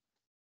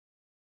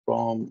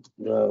from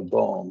the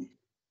BOM.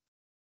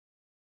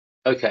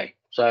 Okay,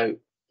 so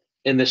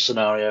in this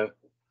scenario,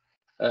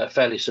 a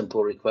fairly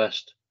simple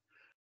request.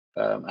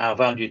 Our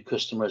valued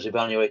customer has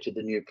evaluated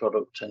the new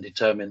product and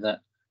determined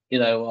that, you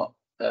know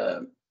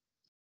what,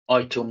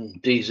 item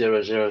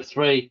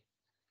D003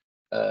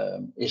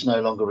 is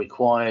no longer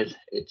required.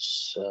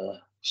 It's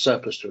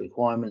surplus to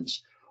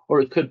requirements,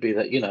 or it could be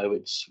that, you know,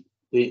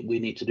 we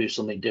need to do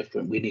something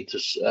different. We need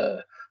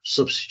to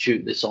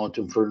substitute this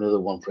item for another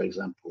one, for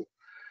example.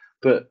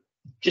 But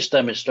just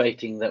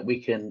demonstrating that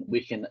we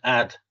can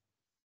add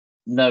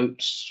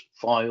notes,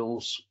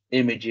 files,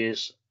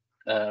 images,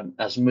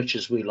 as much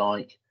as we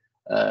like,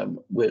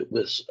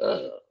 with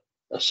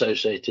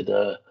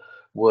associated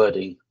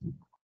wording.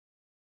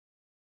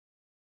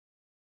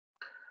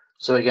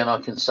 So again, I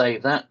can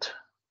save that.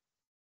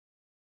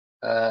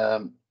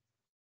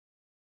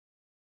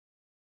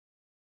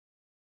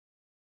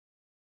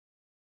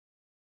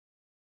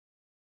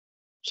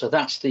 So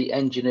that's the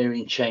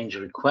engineering change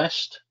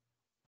request.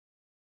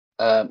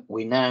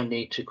 We now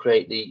need to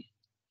create the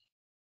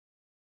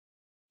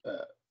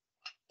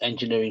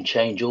engineering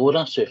change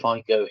order. So if I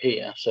go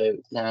here, so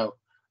now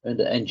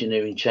under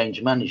engineering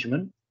change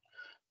management,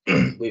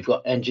 we've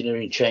got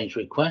engineering change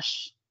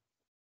requests,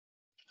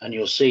 and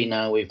you'll see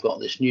now we've got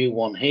this new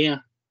one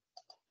here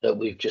that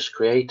we've just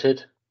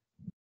created.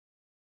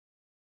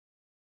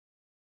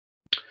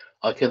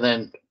 I can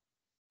then,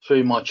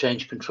 through my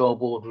change control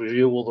board,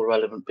 review all the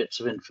relevant bits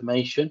of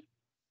information.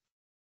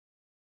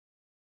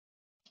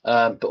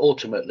 But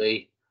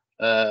ultimately,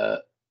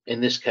 in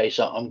this case,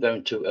 I'm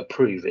going to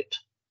approve it.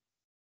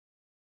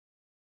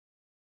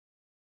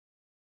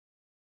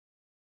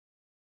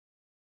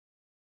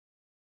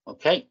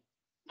 Okay,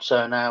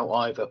 so now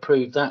I've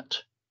approved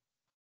that.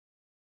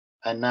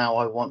 And now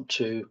I want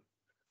to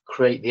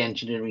create the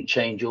engineering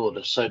change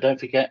order. So don't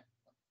forget,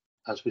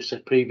 as we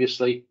said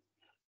previously,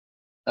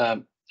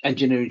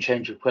 engineering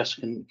change requests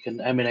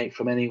can emanate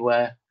from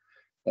anywhere,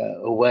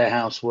 a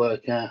warehouse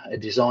worker, a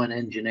design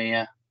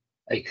engineer,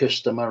 a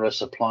customer, a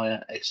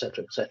supplier,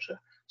 etc., etc.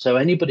 So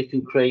anybody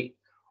can create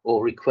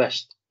or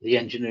request the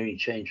engineering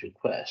change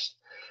request,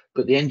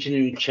 but the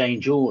engineering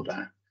change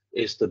order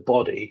is the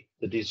body,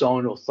 the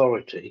design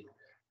authority,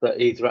 that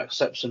either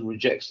accepts and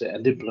rejects it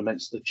and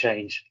implements the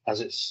change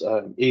as it's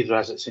either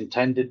as it's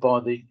intended by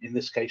in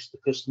this case, the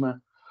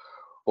customer,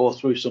 or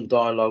through some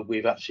dialogue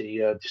we've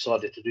actually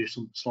decided to do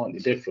something slightly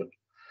different.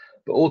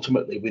 But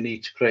ultimately, we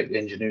need to create the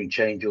engineering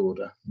change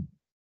order.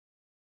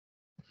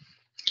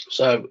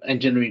 So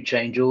engineering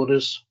change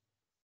orders,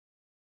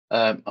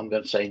 I'm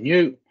going to say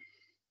new.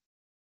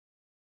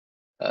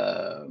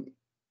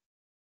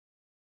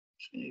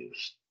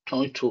 Use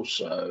title,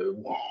 so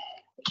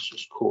let's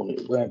just call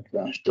it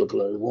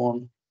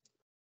web-001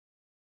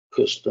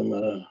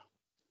 customer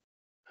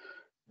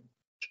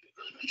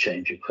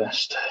change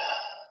request.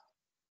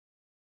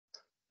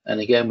 And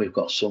again, we've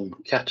got some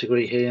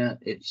category here.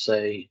 It's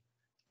a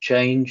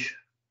change.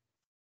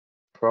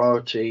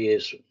 Priority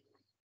is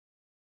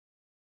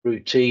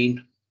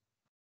routine.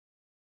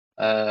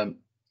 And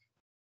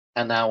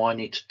now I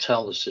need to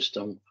tell the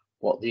system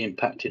what the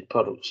impacted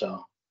products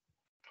are.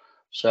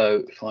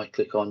 So if I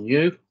click on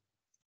new,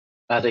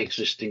 add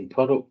existing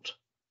product,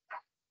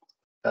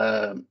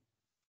 I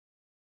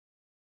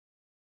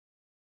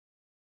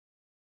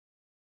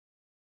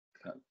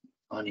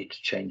need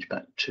to change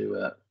back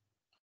to,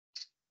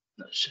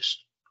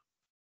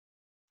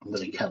 I'm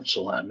going to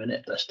cancel that a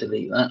minute. Let's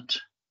delete that.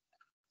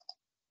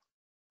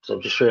 So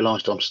I've just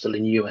realized I'm still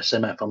in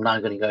USMF. I'm now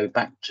going to go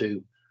back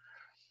to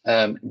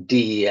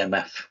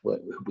DEMF,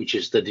 which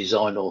is the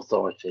design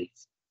authority.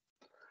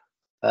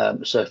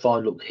 So if I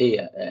look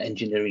here at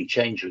engineering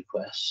change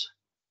requests,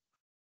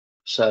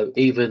 so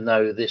even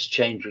though this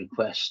change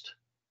request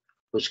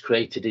was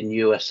created in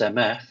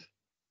USMF,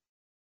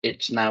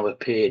 it's now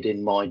appeared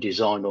in my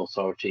design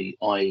authority,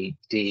 i.e.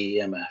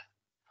 DEMF.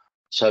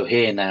 So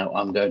here now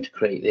I'm going to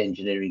create the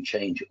engineering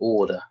change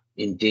order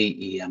in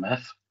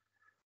DEMF.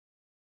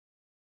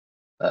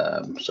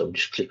 So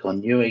just click on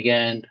new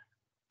again.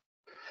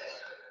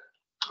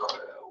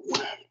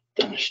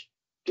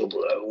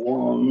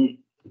 -001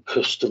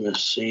 customer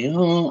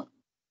CR.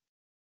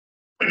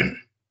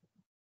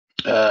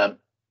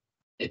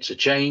 It's a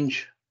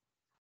change.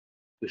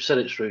 We've said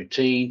it's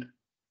routine.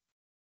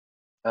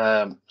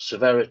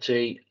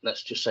 Severity,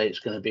 let's just say it's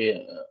going to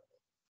be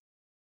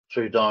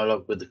through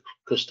dialogue with the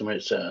customer,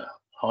 it's a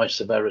high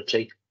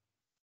severity.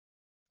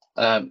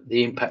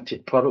 The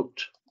impacted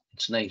product,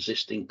 it's an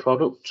existing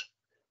product.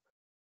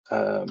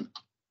 And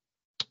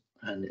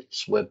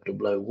it's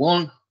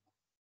web-001,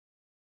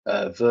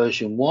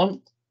 version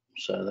 1.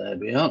 So there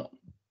we are.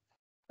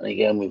 And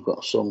again, we've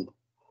got some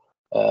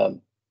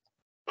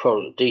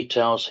product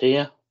details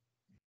here.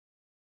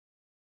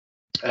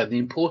 And the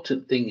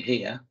important thing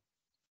here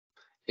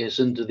is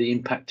under the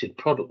impacted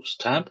products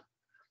tab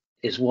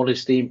is what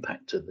is the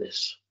impact of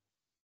this.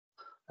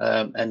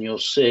 And you'll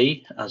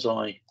see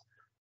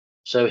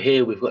so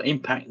here we've got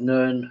impact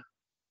none.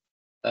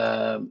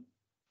 And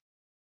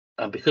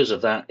because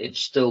of that, it's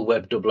still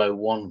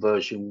web-001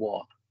 version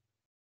 1.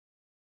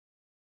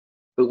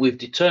 But we've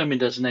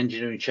determined as an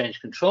engineering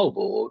change control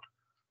board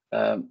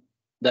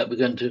that we're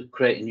going to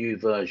create a new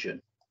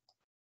version.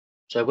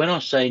 So when I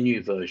say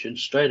new version,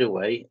 straight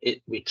away,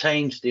 it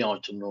retains the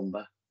item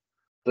number,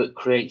 but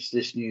creates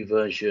this new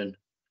version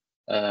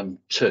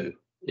 2.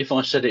 If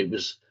I said it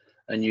was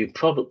a new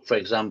product, for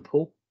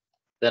example,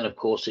 then of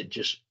course it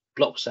just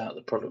blocks out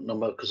the product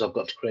number because I've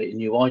got to create a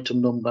new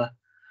item number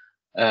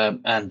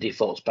and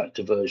defaults back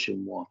to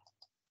version 1.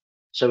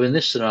 So in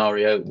this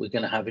scenario, we're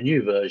going to have a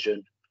new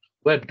version,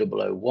 Web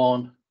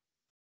 001,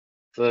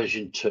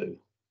 version 2.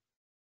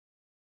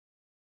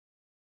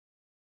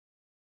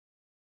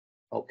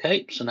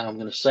 Okay, so now I'm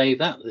going to save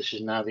that. This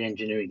is now the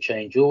engineering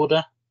change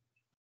order.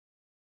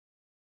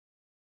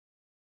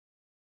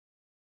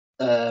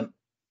 And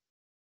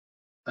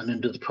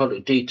under the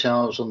product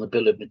details on the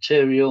bill of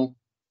material.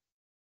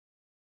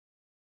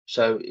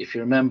 So if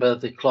you remember,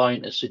 the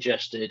client has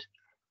suggested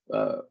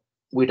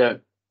we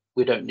don't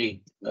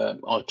need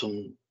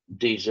item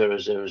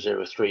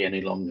D0003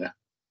 any longer.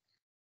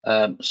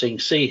 So you can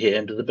see here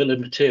under the bill of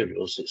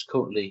materials, it's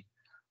currently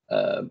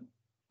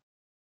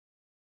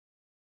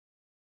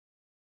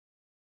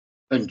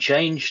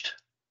unchanged.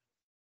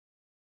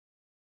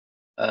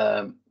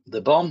 The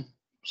BOM.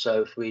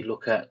 So if we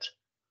look at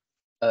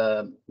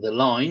the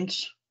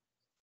lines,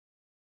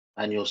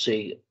 and you'll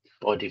see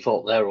by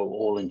default they're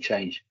all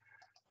unchanged.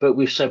 But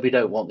we've said we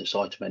don't want this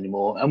item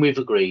anymore, and we've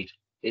agreed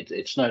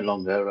it's no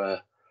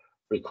longer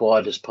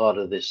required as part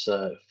of this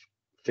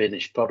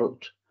finished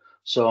product.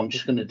 So I'm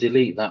just going to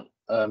delete that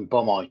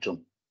BOM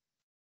item.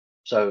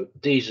 So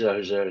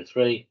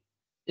D003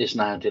 is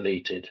now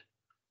deleted.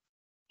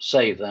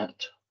 Save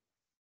that,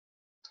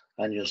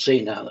 and you'll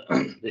see now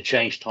that the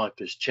change type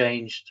has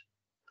changed.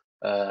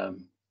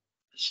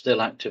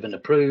 Still active and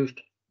approved.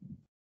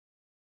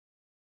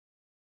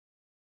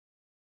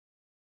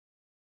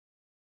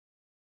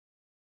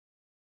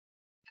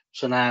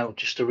 So now,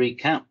 just to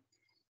recap,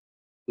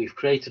 we've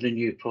created a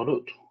new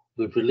product.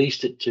 We've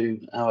released it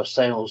to our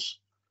sales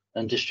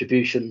and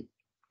distribution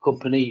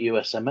company,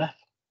 USMF.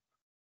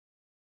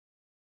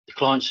 The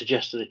client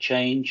suggested a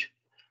change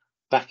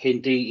back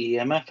in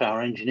DEMF,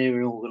 our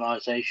engineering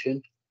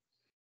organization.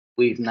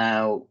 We've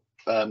now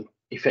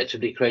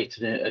effectively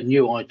created a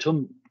new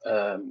item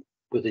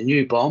with a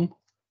new BOM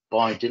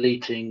by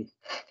deleting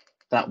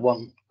that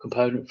one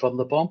component from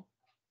the BOM.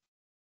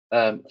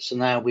 So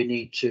now we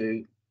need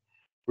to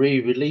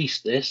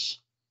re-release this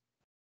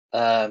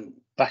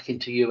back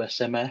into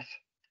USMF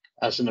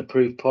as an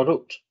approved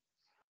product.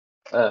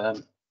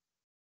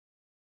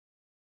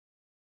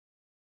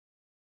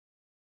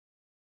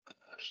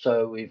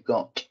 So we've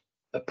got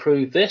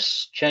approve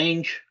this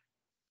change.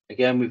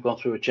 Again, we've gone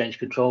through a change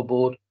control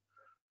board.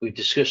 We've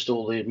discussed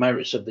all the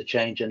merits of the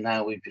change, and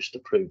now we've just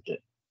approved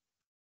it.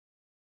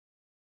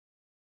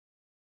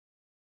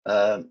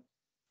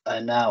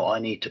 And now I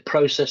need to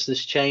process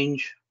this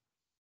change,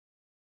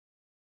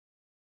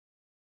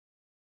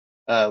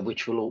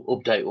 which will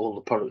update all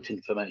the product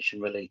information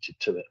related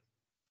to it.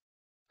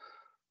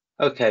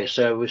 Okay,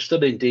 so we're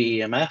still in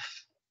DEMF.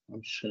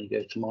 I'm just going to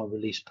go to my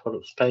release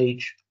products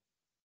page.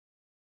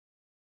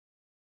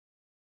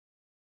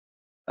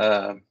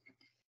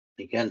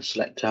 Again,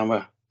 select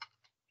our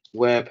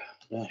Web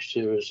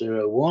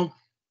 -001.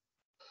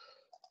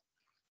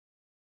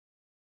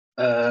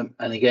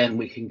 And again,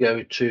 we can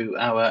go to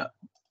our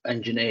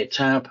engineer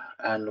tab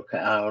and look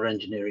at our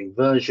engineering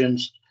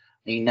versions.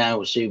 And you now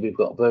will see we've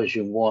got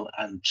version 1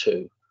 and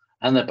 2,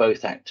 and they're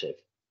both active.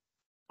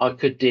 I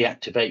could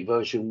deactivate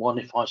version 1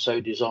 if I so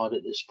desired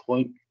at this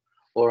point,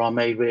 or I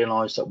may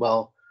realize that,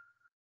 well,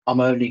 I'm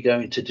only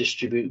going to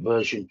distribute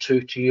version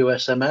 2 to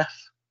USMF,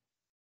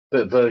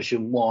 but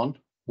version 1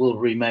 will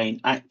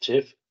remain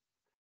active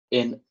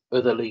in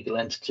other legal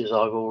entities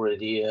I've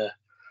already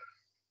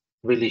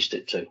released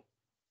it to.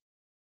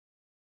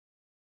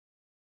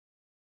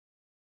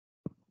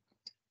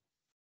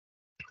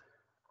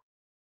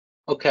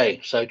 Okay,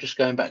 so just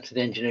going back to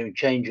the engineering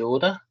change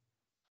order.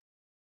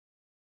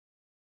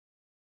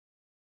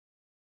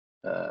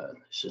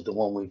 This is the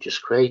one we've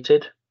just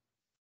created.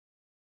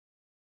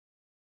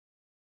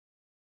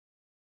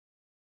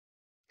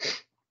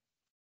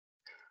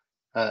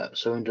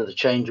 So under the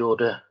change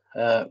order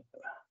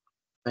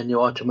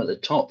menu item at the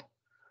top,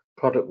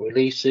 product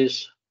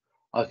releases,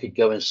 I could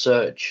go and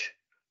search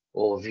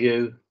or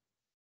view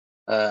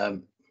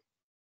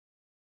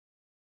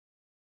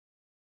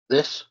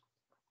this.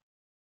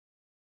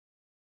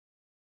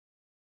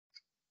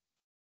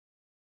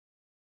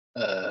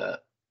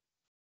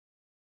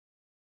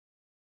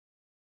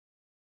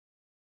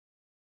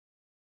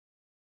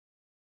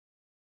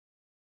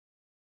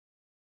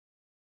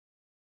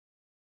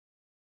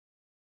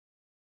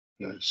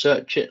 You can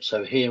search it.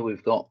 So here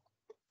we've got,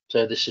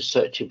 so this is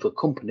searching for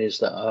companies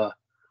that are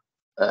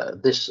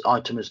this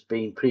item has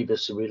been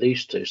previously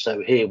released to.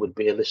 So here would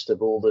be a list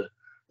of all the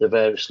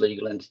various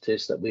legal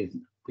entities that we've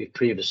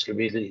previously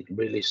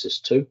released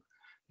this to.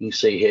 You can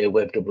see here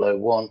Web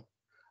 001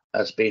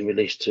 has been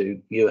released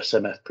to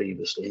USMF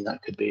previously, and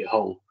that could be a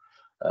whole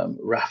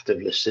raft of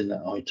lists in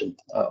that item,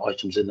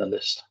 items in the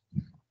list.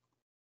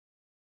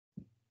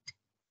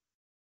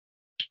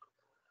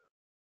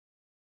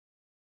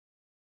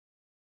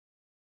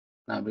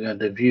 Now we're going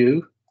to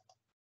view.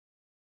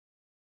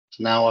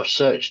 So now I've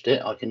searched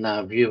it, I can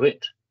now view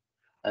it,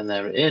 and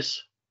there it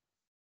is,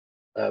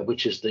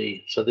 which is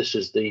this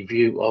is the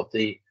view of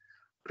the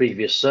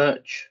previous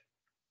search,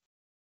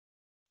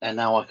 and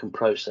now I can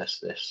process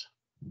this.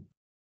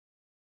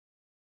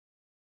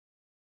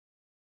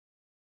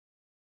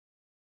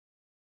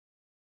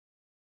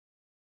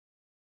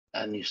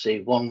 And you see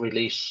one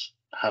release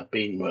have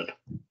been run.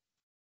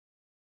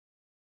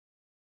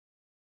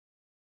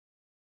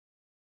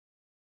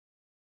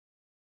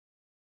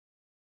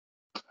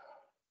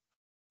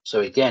 So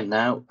again,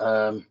 now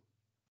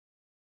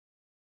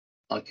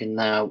I can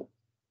now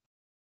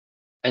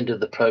end of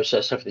the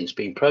process. Everything's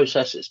been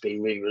processed. It's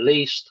been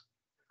re-released.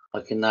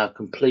 I can now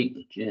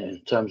complete, in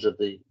terms of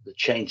the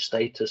change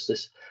status.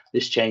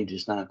 This change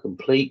is now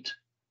complete.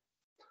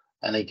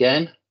 And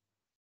again,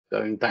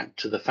 going back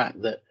to the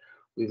fact that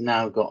we've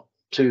now got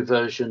 2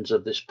 versions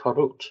of this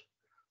product,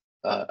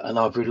 and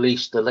I've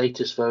released the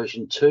latest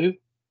version 2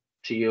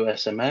 to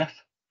USMF.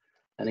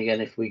 And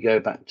again, if we go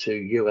back to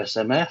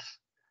USMF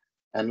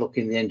and look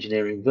in the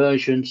engineering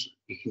versions,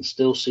 you can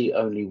still see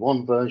only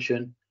 1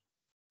 version,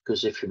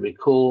 because if you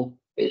recall,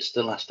 it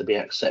still has to be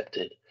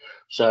accepted.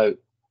 So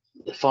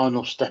the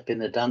final step in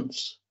the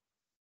dance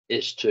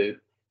is to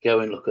go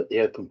and look at the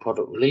open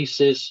product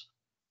releases,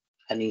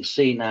 and you can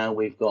see now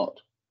we've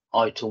got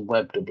item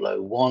web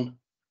 001,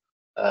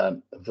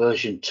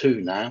 version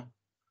 2 now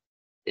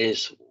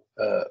is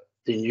the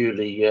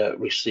newly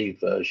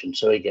received version.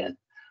 So again,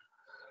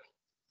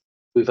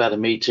 we've had a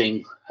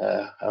meeting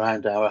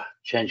around our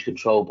change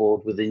control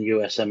board within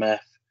USMF.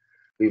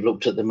 We've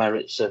looked at the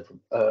merits of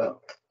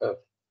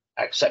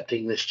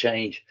accepting this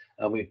change,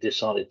 and we've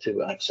decided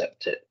to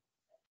accept it.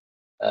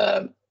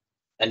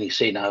 And you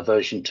see now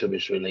version 2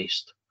 is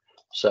released.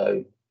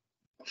 So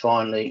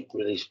finally,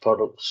 release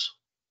products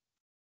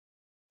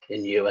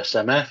in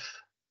USMF.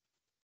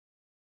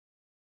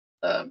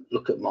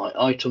 Look at my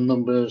item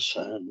numbers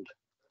and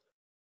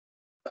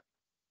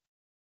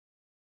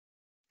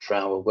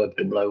Trower Web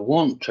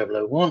 001,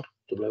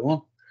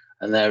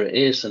 and there it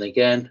is. And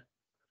again,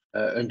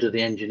 under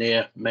the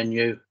engineer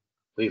menu,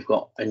 we've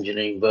got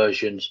engineering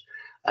versions,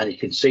 and you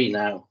can see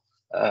now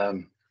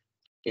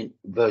in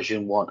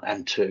version 1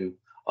 and 2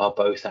 are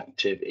both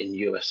active in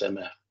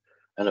USMF.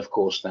 And of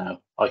course,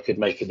 now I could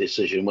make a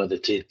decision whether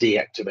to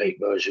deactivate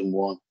version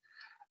 1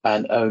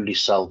 and only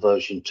sell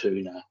version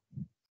 2 now.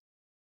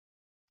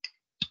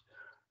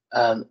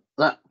 And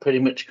that pretty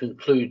much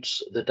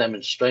concludes the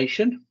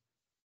demonstration.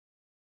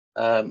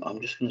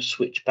 I'm just going to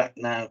switch back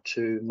now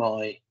to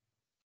my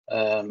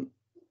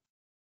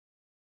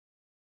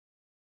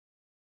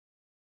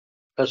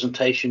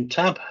presentation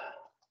tab.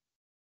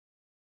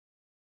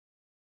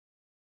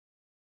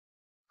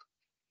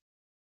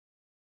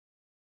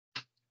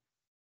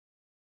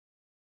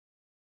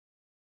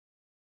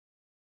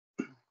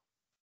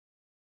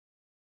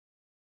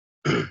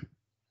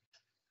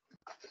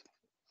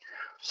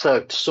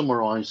 So to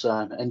summarize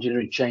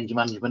engineering change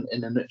management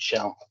in a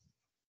nutshell,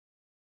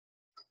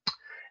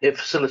 it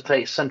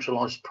facilitates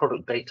centralized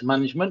product data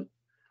management.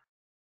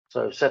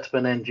 So set up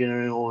an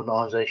engineering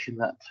organization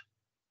that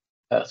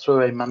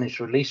through a managed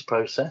release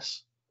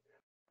process,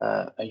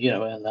 and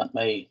that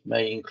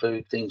may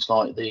include things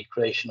like the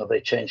creation of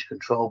a change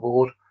control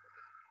board,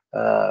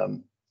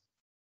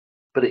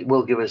 but it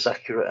will give us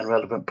accurate and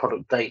relevant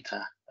product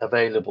data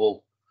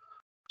available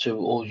to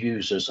all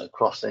users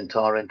across the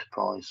entire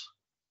enterprise.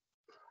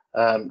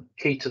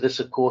 Key to this,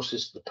 of course,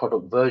 is the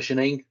product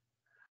versioning,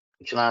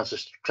 which allows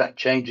us to track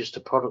changes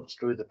to products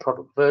through the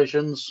product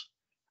versions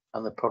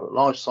and the product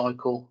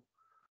lifecycle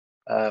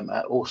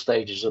at all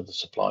stages of the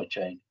supply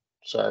chain.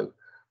 So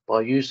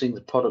by using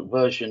the product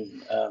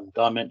version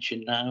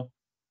dimension now,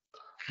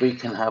 we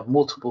can have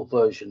multiple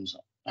versions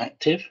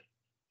active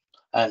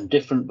and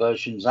different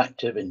versions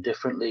active in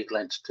different legal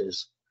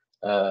entities,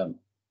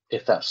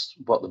 if that's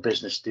what the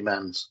business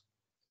demands.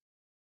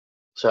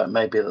 So it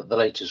may be that the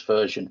latest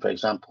version, for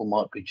example,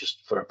 might be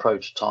just for a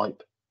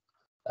prototype,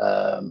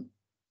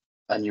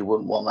 and you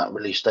wouldn't want that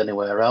released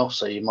anywhere else.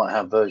 So you might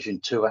have version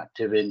 2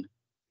 active in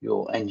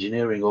your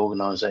engineering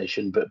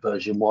organization, but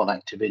version 1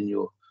 active in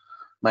your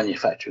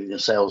manufacturing and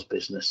sales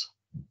business.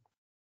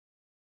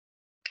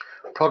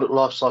 Product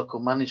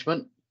lifecycle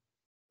management.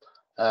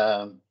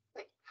 So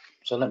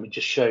let me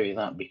just show you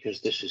that,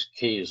 because this is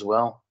key as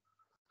well.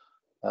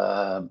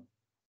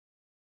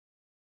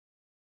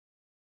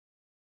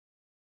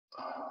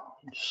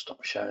 Just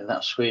stop sharing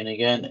that screen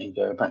again and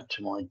go back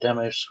to my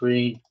demo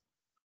screen.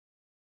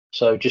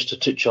 So just to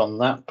touch on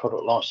that,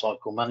 product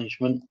lifecycle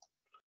management.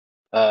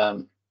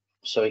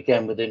 So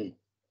again, within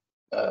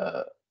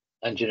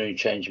engineering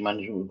change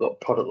management, we've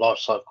got product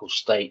lifecycle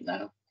state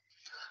now.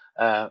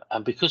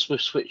 And because we've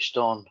switched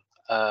on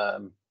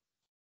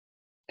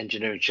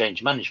engineering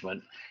change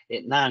management,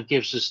 it now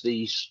gives us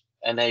these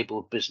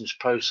enabled business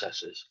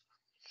processes.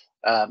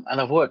 And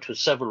I've worked with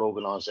several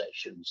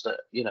organizations that,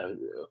 are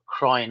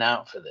crying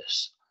out for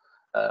this,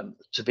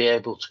 to be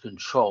able to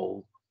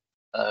control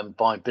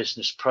by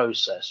business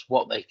process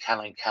what they can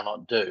and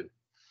cannot do.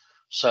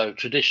 So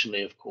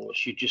traditionally, of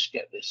course, you just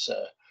get this,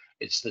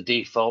 it's the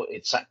default,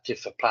 it's active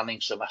for planning.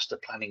 So master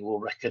planning will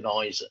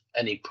recognize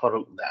any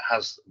product that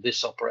has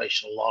this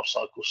operational life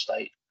cycle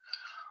state.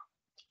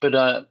 But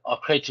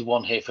I've created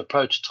one here for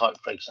prototype,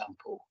 for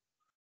example.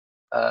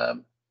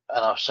 And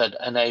I've said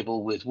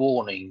enable with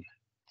warning,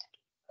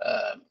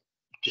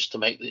 just to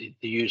make the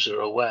user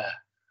aware.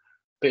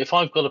 But if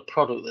I've got a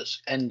product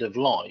that's end of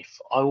life,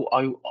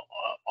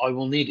 I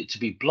will need it to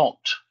be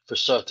blocked for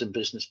certain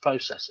business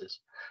processes.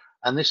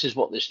 And this is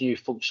what this new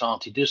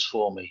functionality does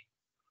for me.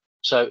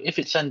 So if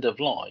it's end of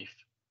life,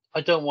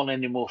 I don't want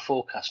any more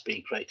forecasts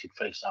being created,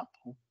 for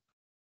example.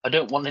 I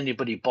don't want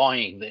anybody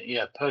buying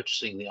the,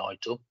 purchasing the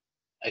item,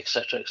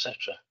 etc.,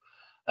 etc.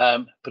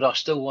 But I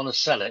still want to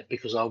sell it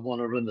because I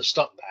want to run the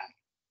stock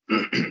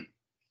down.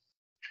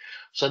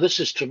 So this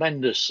is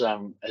tremendous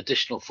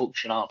additional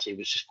functionality,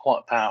 which is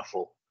quite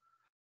powerful.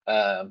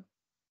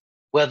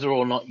 Whether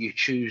or not you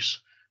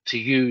choose to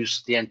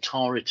use the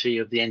entirety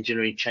of the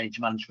engineering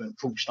change management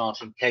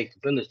functionality and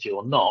capability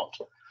or not,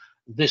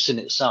 this in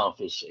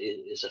itself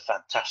is a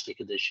fantastic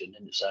addition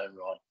in its own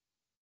right.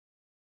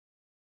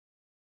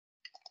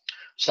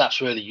 So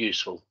that's really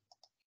useful.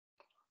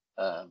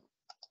 Go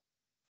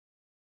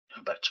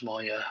back to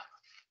my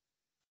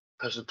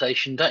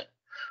presentation deck.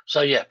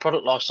 So yeah,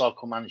 product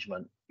lifecycle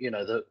management.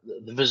 The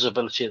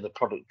visibility of the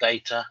product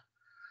data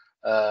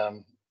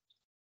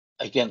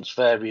against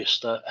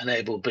various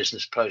enabled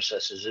business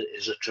processes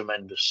is a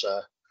tremendous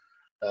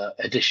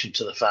addition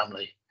to the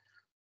family.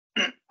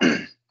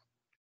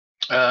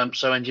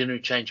 So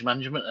engineering change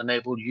management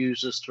enabled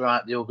users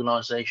throughout the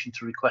organization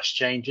to request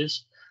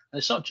changes. And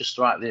it's not just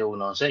throughout the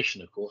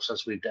organization, of course,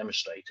 as we've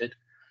demonstrated.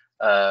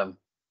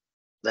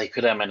 They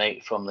could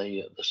emanate from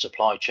the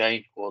supply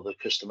chain or the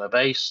customer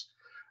base,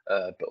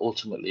 but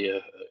ultimately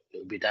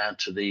it'll be down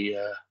to the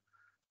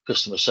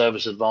customer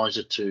service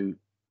advisor to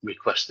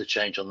request the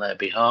change on their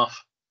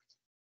behalf.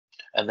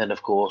 And then,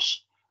 of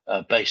course,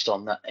 based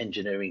on that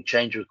engineering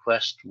change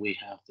request, we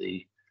have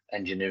the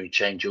engineering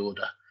change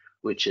order,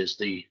 which is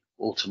the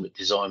ultimate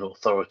design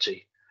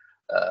authority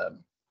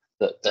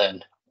that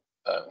then,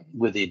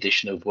 with the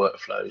addition of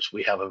workflows,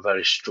 we have a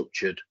very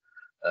structured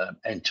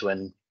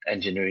end-to-end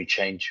engineering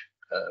change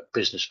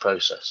business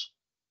process.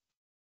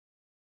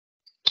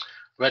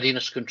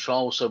 Readiness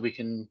control, so we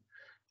can,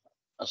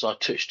 as I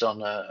touched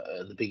on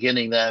at the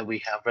beginning there, we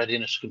have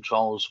readiness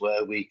controls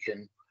where we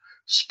can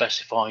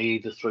specify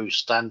either through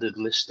standard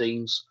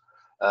listings,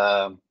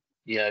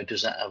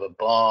 does that have a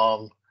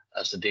BARM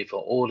as the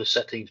default order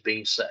settings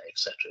being set,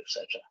 etc.,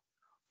 etc.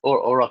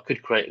 Or I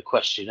could create a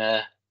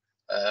questionnaire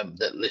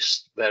that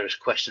lists various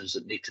questions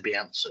that need to be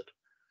answered.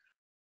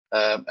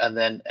 And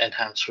then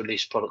enhance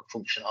release product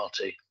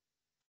functionality.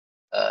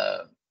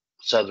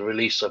 So the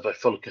release of a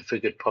fully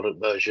configured product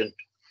version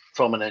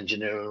from an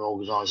engineering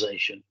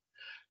organization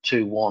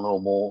to one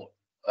or more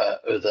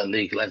other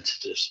legal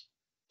entities.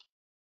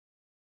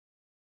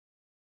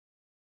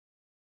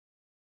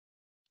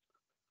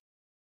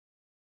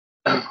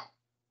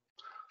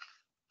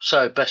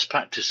 So best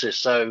practices.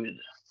 So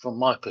from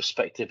my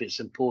perspective, it's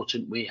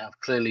important we have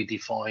clearly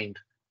defined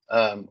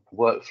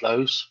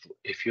workflows.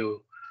 If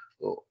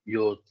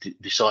you're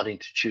deciding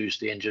to choose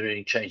the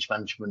engineering change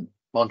management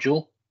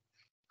module,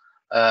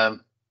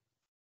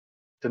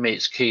 for me,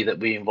 it's key that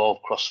we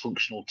involve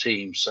cross-functional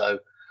teams. So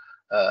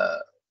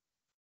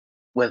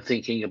when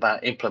thinking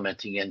about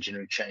implementing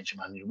engineering change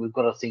management, we've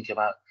got to think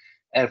about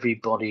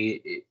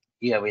everybody,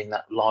 in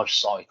that life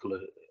cycle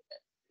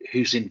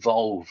who's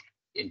involved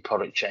in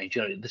product change.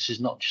 This is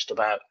not just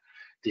about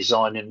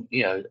designing,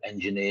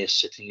 engineers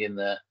sitting in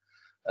their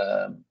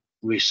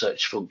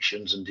research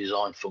functions and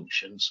design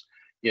functions.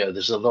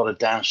 There's a lot of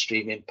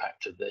downstream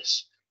impact of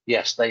this.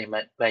 Yes, they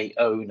may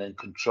own and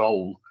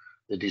control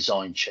the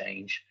design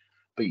change,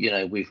 but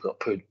we've got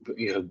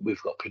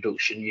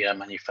production,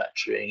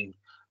 manufacturing,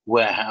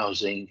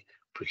 warehousing,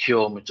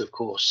 procurement, of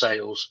course,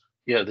 sales.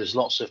 There's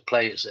lots of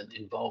players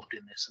involved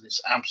in this, and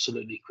it's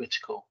absolutely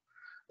critical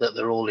that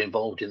they're all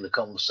involved in the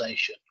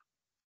conversation.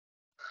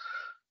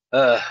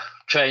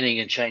 Training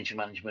and change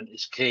management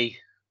is key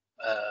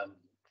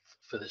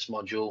for this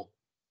module.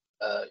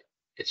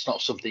 It's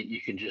not something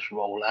you can just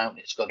roll out.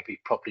 It's got to be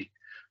properly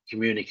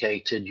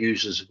communicated.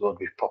 Users have got to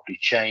be properly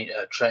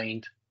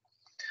trained.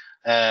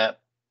 And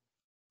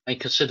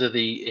consider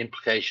the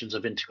implications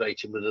of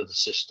integrating with other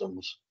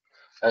systems,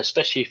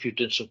 especially if you've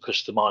done some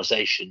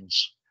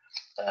customizations,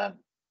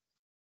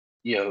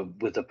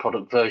 with the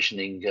product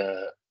versioning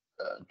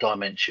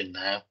dimension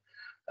now,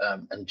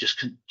 and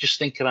just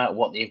think about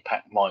what the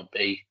impact might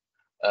be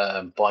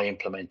by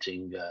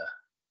implementing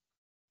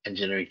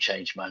engineering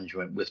change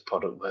management with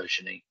product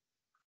versioning.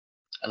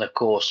 And of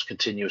course,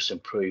 continuous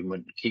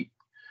improvement. Keep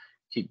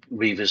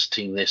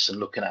revisiting this and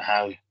looking at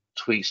how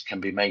tweaks can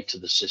be made to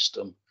the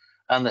system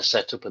and the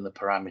setup and the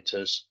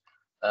parameters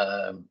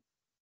to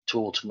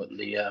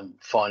ultimately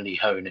finally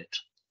hone it.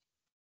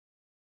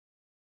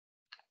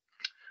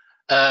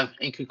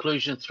 In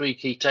conclusion, 3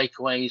 key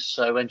takeaways.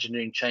 So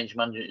engineering change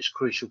management is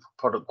crucial for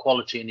product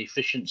quality and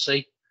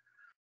efficiency.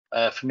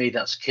 For me,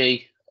 that's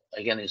key.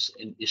 again,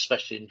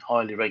 especially in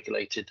highly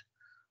regulated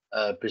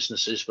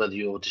businesses, whether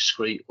you're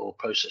discrete or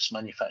process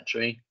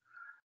manufacturing.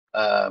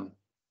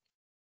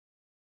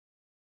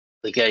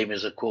 The game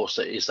is, of course,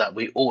 that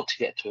we ought to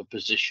get to a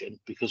position,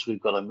 because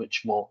we've got a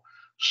much more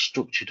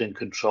structured and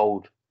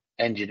controlled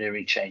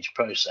engineering change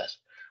process.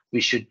 We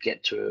should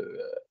get to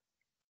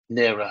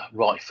nearer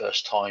right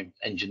first time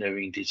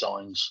engineering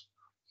designs.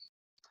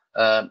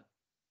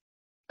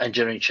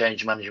 Engineering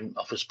change management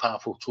offers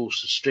powerful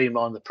tools to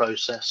streamline the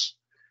process.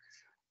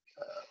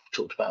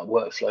 Talked about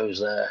workflows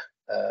there,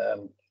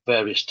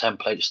 various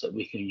templates that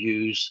we can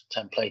use,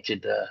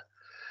 templated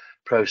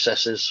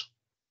processes.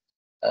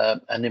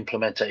 And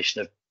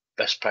implementation of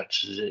best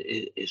practices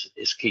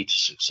is key to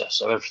success.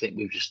 So everything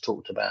we've just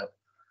talked about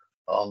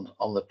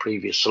on the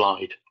previous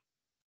slide.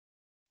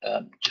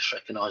 Just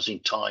recognizing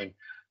time.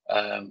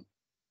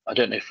 I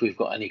don't know if we've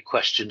got any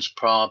questions,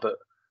 Pra, but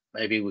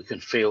maybe we can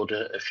field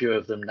a few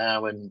of them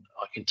now, and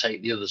I can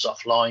take the others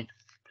offline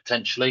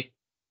potentially.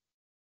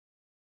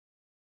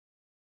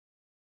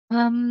 There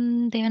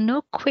are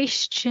no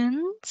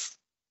questions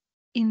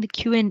in the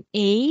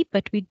Q&A,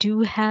 but we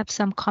do have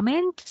some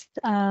comments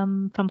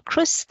from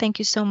Chris. Thank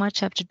you so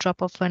much. I have to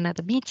drop off for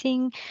another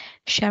meeting.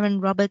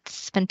 Sharon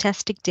Roberts,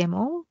 fantastic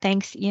demo.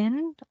 Thanks,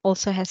 Ian.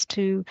 Also has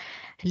to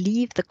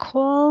leave the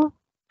call.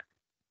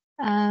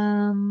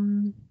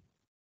 Somebody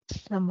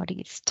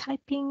is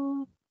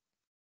typing.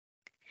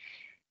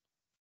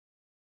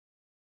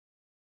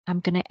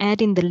 I'm going to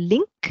add in the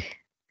link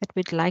that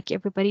we'd like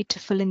everybody to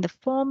fill in the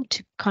form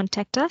to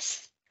contact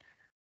us.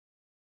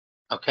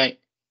 Okay.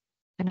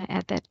 I'm going to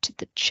add that to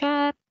the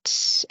chat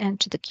and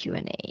to the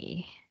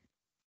Q&A.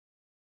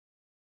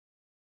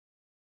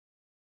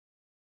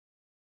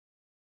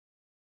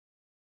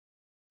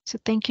 So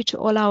thank you to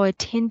all our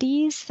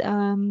attendees.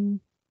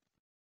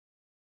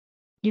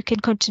 You can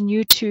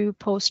continue to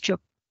post your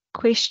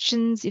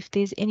questions if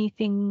there's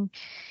anything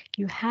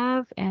you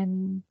have,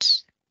 and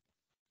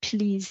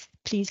please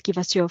give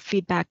us your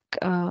feedback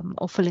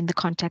or fill in the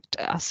contact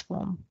us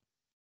form.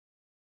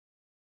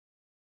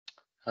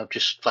 I've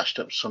just flashed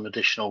up some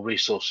additional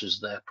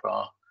resources there,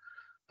 Pra.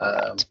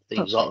 Right.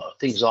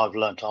 Things I've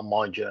learned on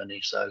my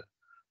journey. So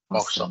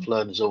Awesome. Microsoft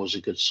Learn is always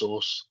a good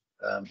source.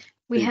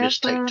 We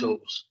previous have tech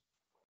tools.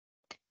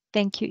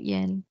 Thank you,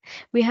 Ian.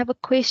 We have a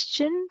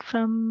question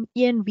from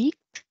Ian Weeks.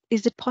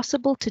 Is it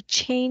possible to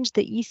change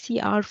the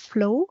ECR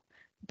flow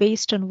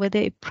based on whether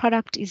a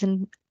product is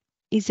in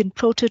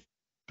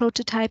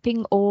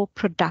prototyping or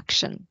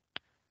production?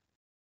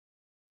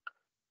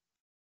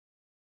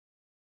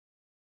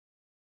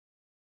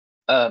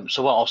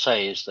 So what I'll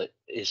say is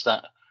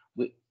that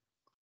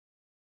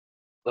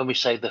when we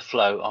say the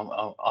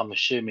flow, I'm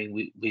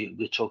assuming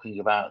we're talking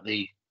about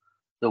the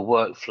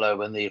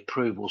workflow and the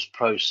approvals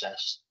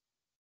process,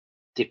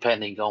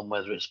 depending on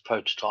whether it's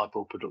prototype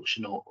or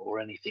production or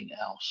anything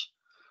else.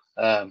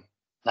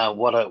 Now,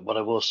 what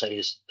I will say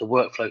is the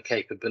workflow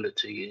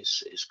capability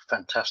is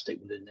fantastic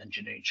within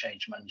engineering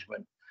change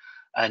management,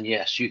 and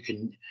yes, you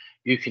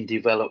can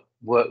develop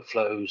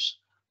workflows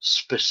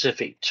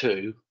specific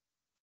to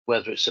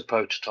whether it's a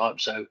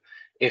prototype. So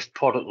if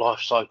product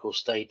lifecycle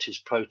state is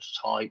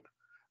prototype,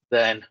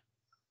 then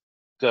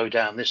go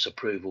down this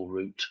approval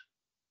route.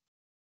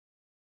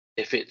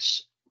 If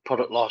it's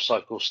product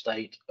lifecycle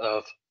state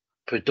of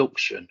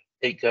production,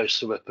 it goes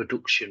through a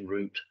production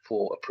route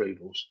for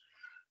approvals.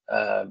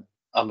 I'm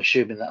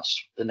assuming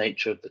that's the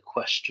nature of the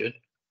question.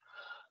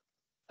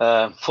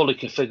 Fully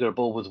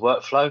configurable with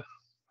workflow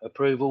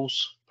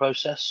approvals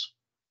process.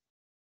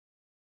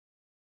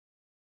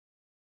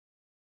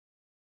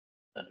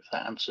 And if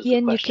that answers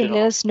the question. You can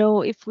let us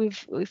know if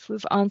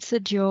we've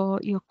answered your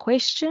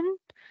question.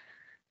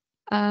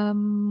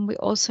 We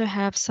also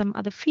have some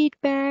other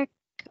feedback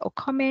or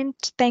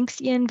comment.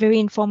 Thanks, Ian. Very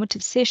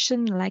informative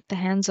session. I like the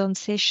hands-on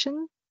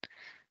session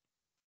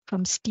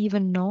from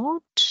Stephen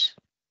Nord.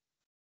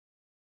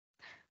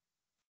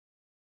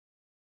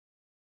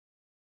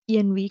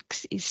 Ian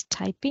Weeks is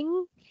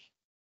typing.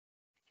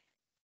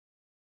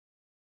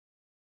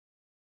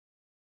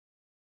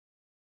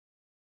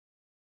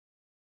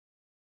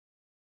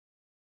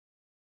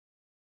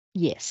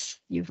 Yes,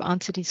 you've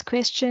answered his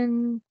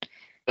question.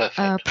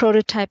 Perfect.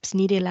 Prototypes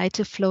need a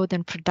lighter flow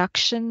than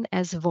production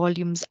as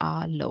volumes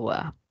are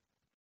lower.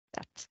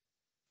 That's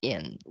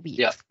Ian Weeks.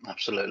 Yeah,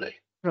 absolutely.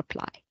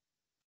 Reply.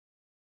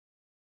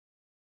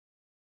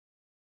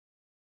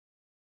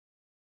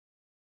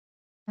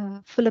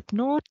 Philip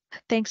North,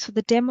 thanks for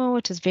the demo.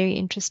 It was very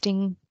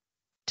interesting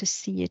to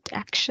see it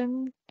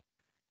action.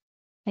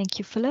 Thank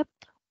you, Philip.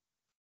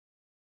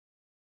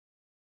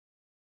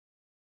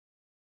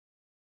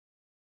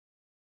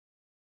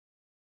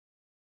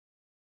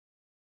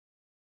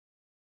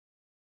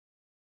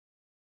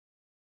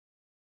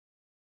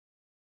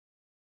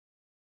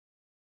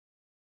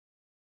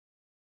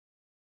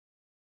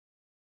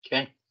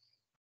 Okay.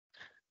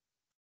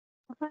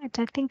 All right,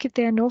 I think if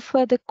there are no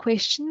further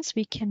questions,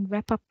 we can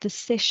wrap up the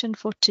session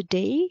for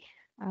today.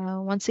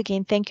 Once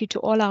again, thank you to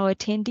all our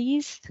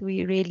attendees.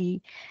 We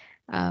really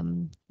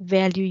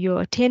value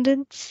your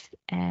attendance,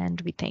 and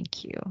we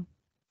thank you.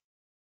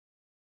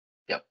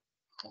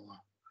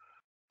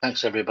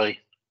 Thanks, everybody.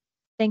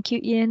 Thank you,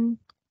 Ian.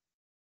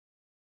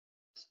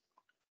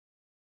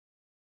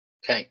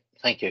 Okay,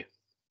 thank you.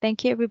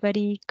 Thank you,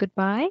 everybody.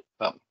 Goodbye.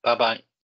 Bye-bye.